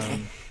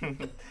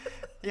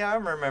Yeah,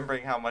 I'm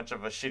remembering how much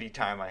of a shitty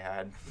time I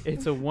had.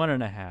 it's a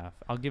 1.5.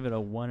 I'll give it a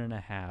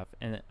 1.5,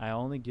 and I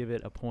only give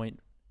it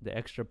the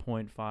extra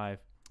 0.5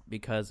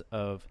 because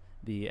of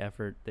the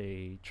effort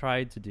they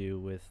tried to do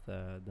with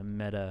the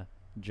meta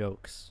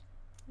jokes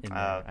in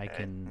there. I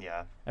can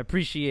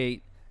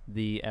appreciate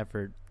the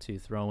effort to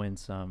throw in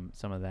some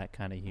of that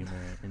kind of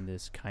humor in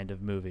this kind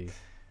of movie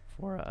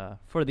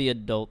for the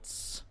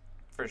adults.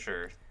 For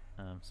sure.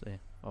 So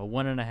a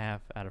 1.5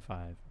 out of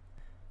 5.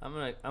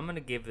 I'm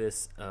gonna give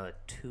this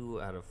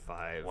 2 out of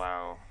 5.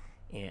 Wow.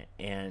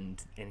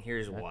 And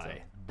here's That's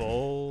why. a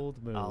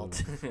bold move.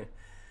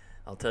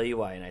 I'll tell you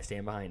why, and I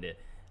stand behind it.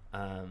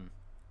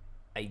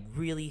 I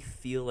really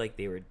feel like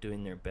they were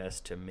doing their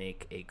best to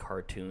make a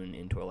cartoon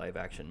into a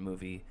live-action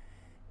movie,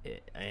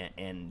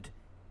 and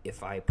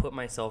if I put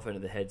myself into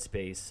the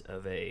headspace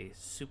of a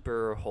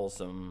super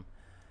wholesome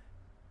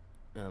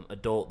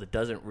adult that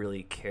doesn't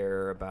really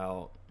care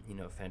about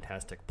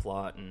fantastic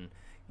plot and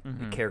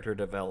character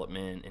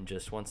development and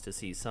just wants to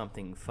see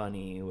something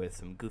funny with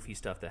some goofy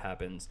stuff that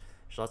happens,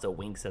 there's lots of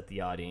winks at the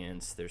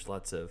audience. There's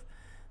lots of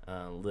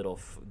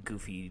little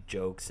goofy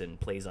jokes and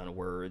plays on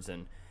words,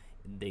 and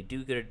they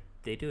do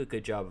a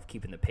good job of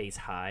keeping the pace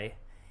high.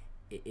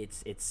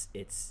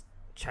 It's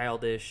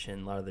childish,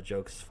 and a lot of the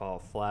jokes fall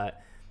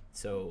flat.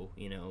 So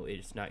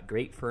it's not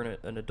great for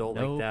an adult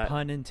like that. No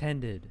pun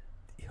intended.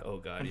 Oh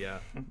God, yeah.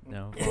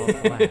 No, fall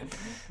flat.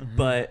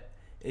 But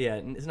yeah,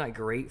 it's not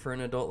great for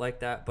an adult like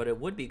that. But it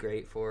would be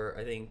great for,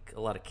 I think,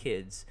 a lot of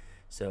kids.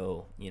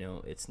 So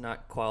it's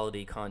not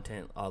quality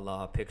content a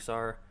la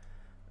Pixar.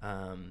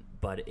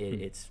 But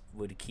it's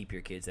would keep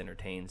your kids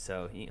entertained.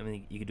 So I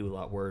mean, you could do a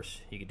lot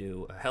worse. You could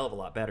do a hell of a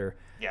lot better.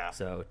 Yeah.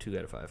 So 2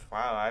 out of 5.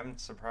 Wow, I'm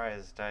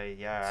surprised. 2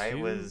 I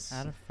was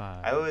out of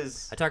 5.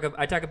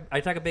 I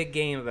talk a big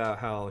game about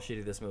how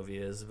shitty this movie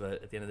is,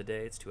 but at the end of the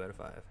day, it's 2 out of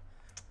 5.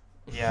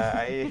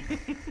 Yeah,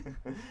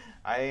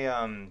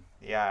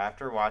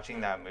 after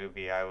watching that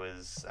movie, I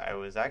was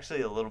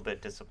actually a little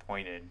bit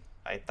disappointed.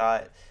 I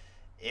thought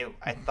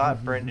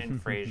Brendan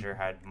Fraser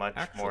had much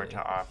more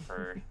to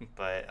offer,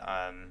 but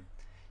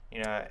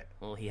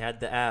well, he had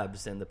the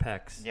abs and the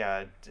pecs.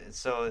 Yeah,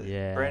 so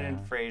Yeah.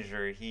 Brendan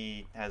Fraser,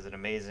 he has an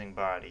amazing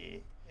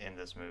body in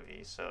this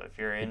movie. So if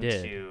you're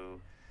into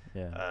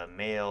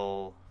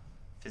male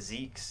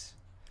physiques,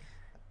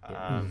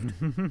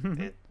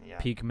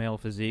 peak male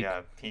physique.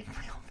 Yeah, peak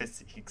male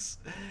physiques.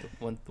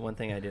 One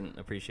thing I didn't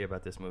appreciate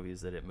about this movie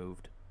is that it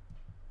moved.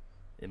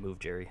 It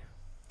moved, Jerry.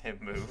 It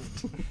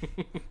moved.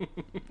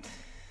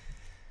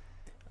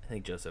 I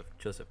think Joseph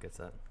gets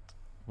that.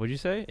 What'd you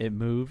say? It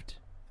moved?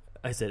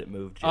 I said it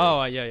moved, Jerry.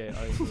 Oh, yeah.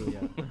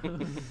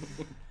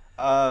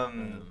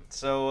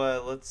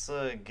 So let's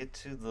get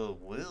to the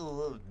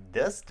Wheel of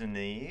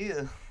Destiny.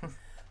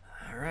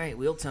 All right,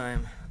 wheel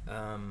time.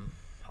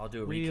 I'll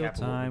do a recap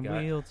of what we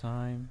got. Wheel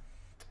time.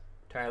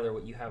 Tyler,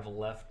 what you have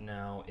left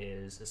now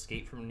is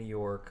Escape from New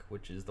York,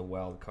 which is the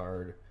wild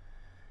card,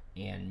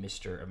 and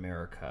Mr.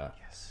 America.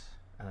 Yes.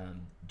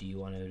 Do you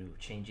want to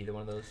change either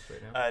one of those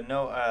right now?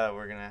 No,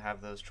 we're going to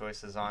have those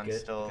choices on Good?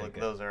 still. Okay, Like,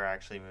 good. those are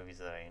actually movies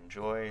that I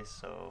enjoy,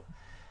 so...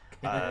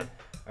 All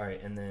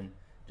right, and then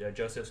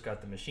Joseph's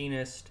got The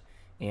Machinist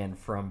and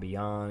From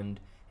Beyond,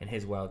 and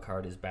his wild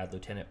card is Bad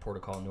Lieutenant, Port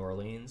of Call, New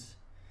Orleans.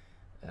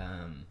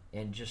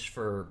 And just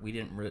for... We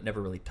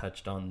never really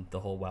touched on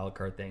the whole wild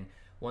card thing.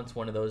 Once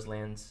one of those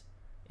lands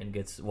and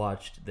gets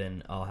watched,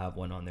 then I'll have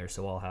one on there,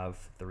 so I'll have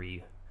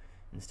 3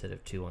 instead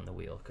of 2 on the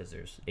wheel, because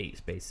there's 8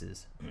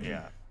 spaces.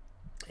 Yeah.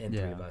 And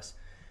 3 of us.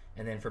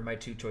 And then for my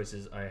 2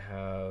 choices, I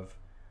have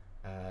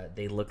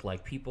They Look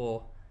Like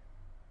People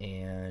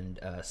and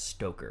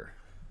Stoker.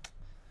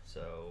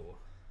 So,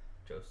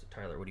 Joseph,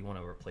 Tyler, what do you want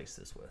to replace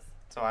this with?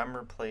 So I'm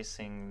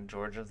replacing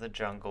George of the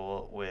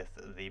Jungle with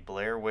the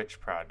Blair Witch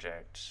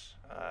Project.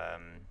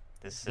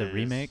 This The is...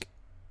 remake?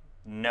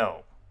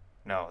 No,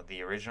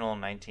 the original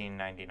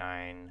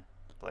 1999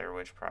 Blair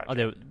Witch Project.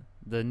 Oh,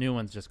 the new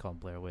one's just called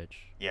Blair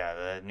Witch. Yeah,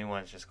 the new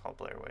one's just called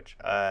Blair Witch.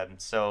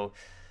 So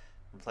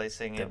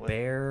replacing The it with...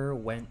 Bear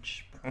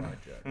Wench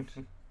Project.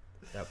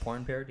 That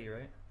porn parody,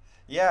 right?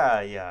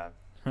 Yeah.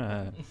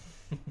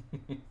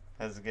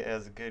 Has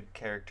good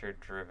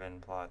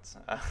character-driven plots.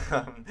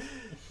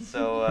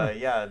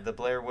 The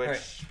Blair Witch...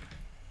 Right.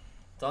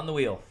 It's on the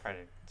wheel.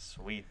 Project.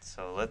 Sweet.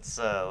 So let's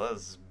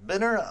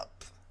spin her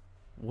up.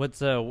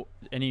 What's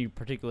any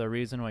particular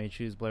reason why you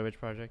choose Blair Witch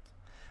Project?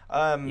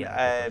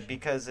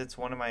 Because it's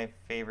one of my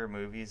favorite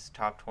movies,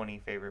 top 20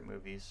 favorite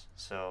movies.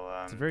 So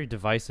it's a very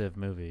divisive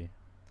movie.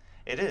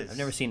 It is. I've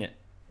never seen it.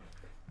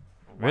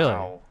 Really?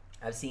 Wow.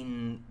 I've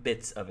seen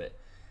bits of it.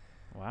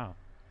 Wow.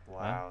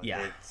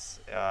 Yeah. It's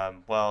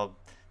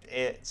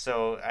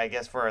so I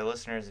guess for our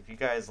listeners, if you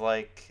guys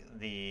like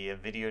the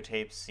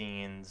videotape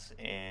scenes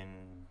in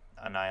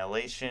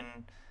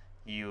Annihilation,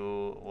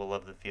 you will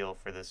love the feel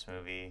for this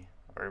movie,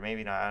 or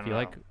maybe not. I don't know.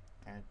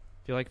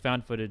 If you like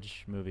found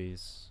footage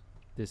movies,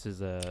 this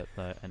is an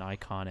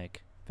iconic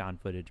found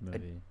footage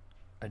movie.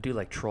 I do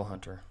like Troll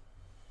Hunter.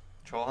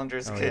 Troll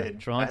Hunter's Yeah. good.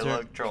 Troll Hunter, I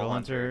love Troll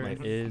Hunter.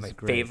 is my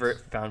great.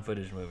 favorite found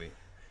footage movie.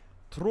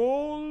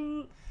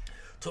 Troll.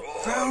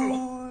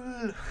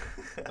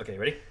 Okay,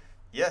 ready?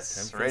 Yes,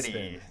 Time for the ready.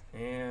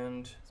 spin.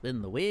 And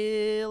Spin the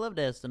wheel of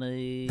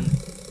destiny.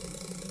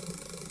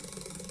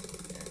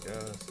 there it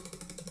goes.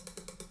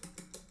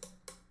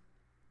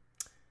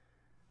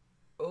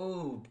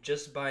 Oh,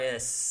 just by a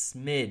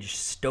smidge,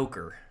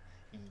 Stoker.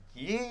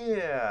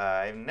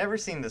 Yeah, I've never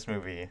seen this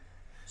movie.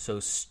 So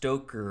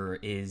Stoker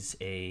is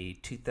a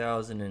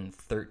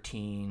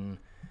 2013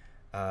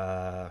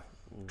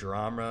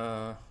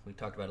 drama. We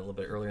talked about it a little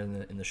bit earlier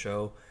in the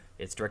show.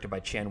 It's directed by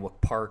Chan-wook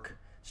Park,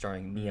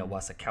 starring Mia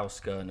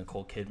Wasikowska,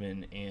 Nicole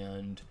Kidman,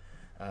 and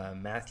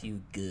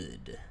Matthew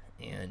Good.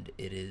 And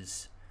it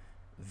is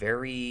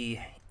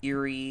very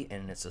eerie,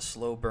 and it's a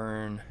slow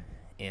burn,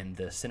 and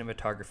the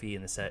cinematography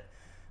and the set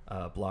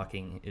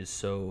blocking is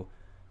so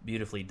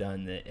beautifully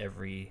done that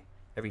every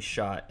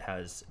shot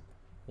has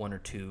one or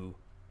two,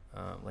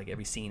 like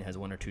every scene has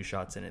one or two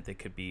shots in it that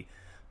could be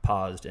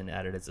paused and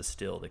added as a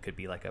still. That could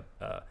be like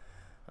a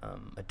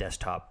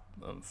desktop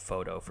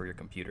photo for your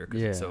computer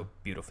because it's so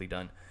beautifully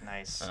done.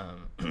 Nice.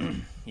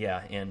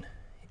 Yeah, and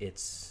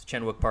it's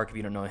Chan-wook Park. If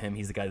you don't know him,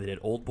 he's the guy that did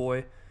Old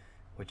Boy,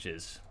 which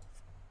is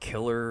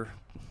killer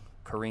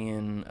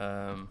Korean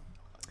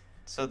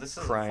so this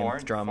is crime a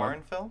foreign drama.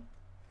 film?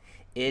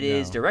 It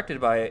is directed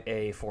by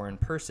a foreign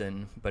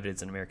person, but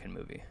it's an American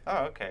movie.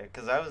 Oh, okay.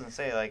 Because I was going to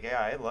say, like, yeah,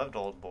 I loved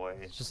Old Boy.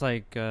 It's just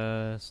like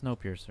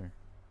Snowpiercer.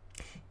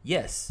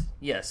 Yes.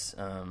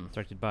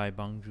 Directed by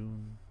Bong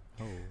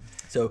Joon-ho.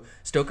 So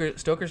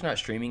Stoker's not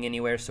streaming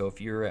anywhere. So if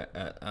you're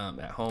at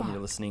home, you're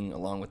listening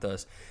along with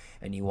us,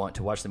 and you want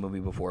to watch the movie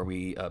before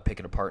we pick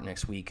it apart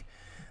next week,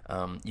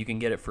 you can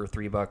get it for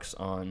 $3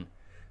 on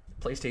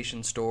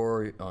PlayStation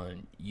Store,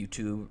 on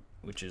YouTube,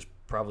 which is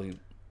probably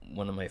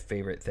one of my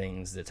favorite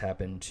things that's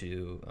happened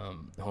to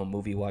home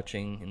movie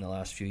watching in the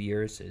last few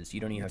years. Is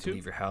you don't even have to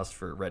leave your house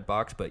for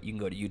Redbox, but you can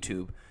go to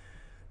YouTube.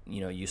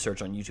 You know, you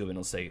search on YouTube and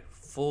it'll say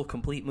full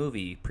complete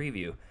movie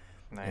preview.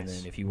 Nice. And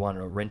then if you want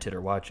to rent it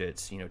or watch it,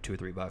 it's $2 or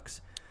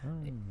 $3.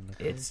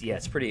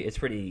 It's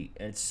pretty.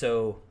 It's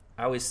so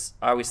I always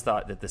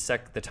thought that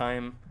the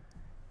time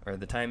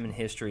in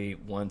history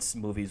once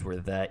movies were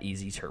that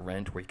easy to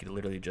rent, where you could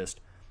literally just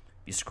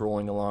be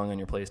scrolling along on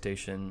your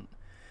PlayStation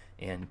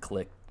and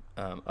click,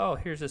 oh,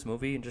 here's this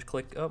movie, and just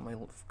click, oh, my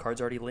card's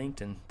already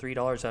linked and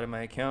 $3 out of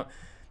my account,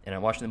 and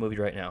I'm watching the movie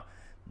right now.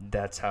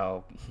 That's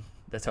how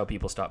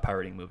people stop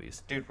pirating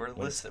movies. Dude, we're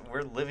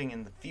living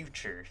in the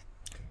future.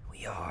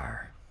 We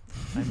are.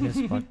 I miss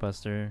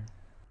Blockbuster.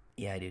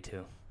 Yeah, I do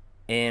too.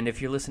 And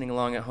if you're listening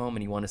along at home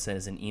and you want to send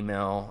us an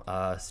email,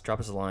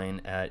 drop us a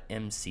line at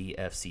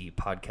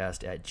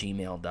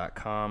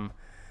mcfcpodcast@gmail.com.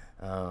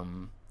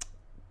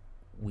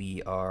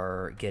 We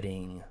are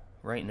getting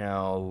right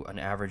now an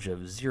average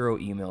of 0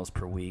 emails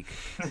per week.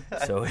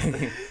 So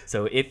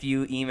if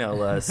you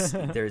email us,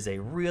 there's a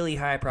really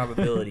high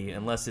probability,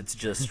 unless it's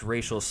just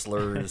racial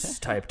slurs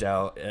typed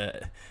out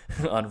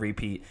on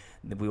repeat,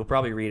 we will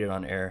probably read it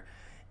on air.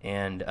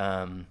 And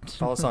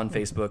follow us on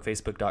Facebook,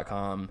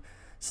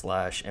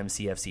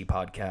 facebook.com/MCFC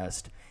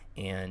podcast.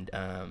 And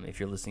if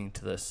you're listening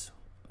to this,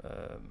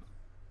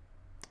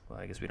 well,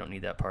 I guess we don't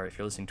need that part. If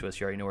you're listening to us,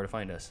 you already know where to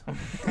find us.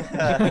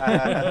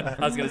 I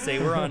was going to say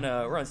we're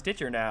on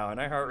Stitcher now and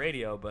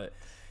iHeartRadio, but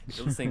if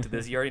you're listening to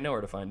this, you already know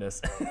where to find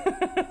us.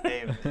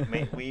 Hey,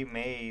 we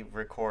may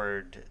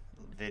record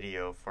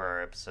video for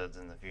our episodes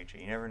in the future.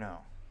 You never know.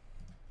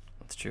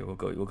 That's true. We'll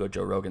go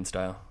Joe Rogan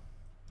style.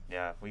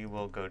 Yeah, we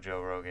will go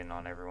Joe Rogan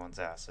on everyone's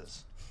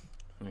asses.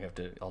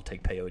 I'll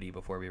take peyote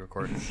before we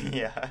record.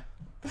 Yeah.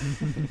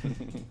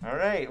 All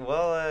right.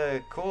 Well,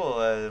 cool.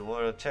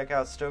 We'll check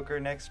out Stoker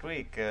next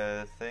week.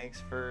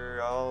 Thanks for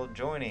all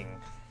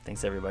joining.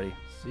 Thanks, everybody.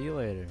 See you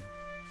later.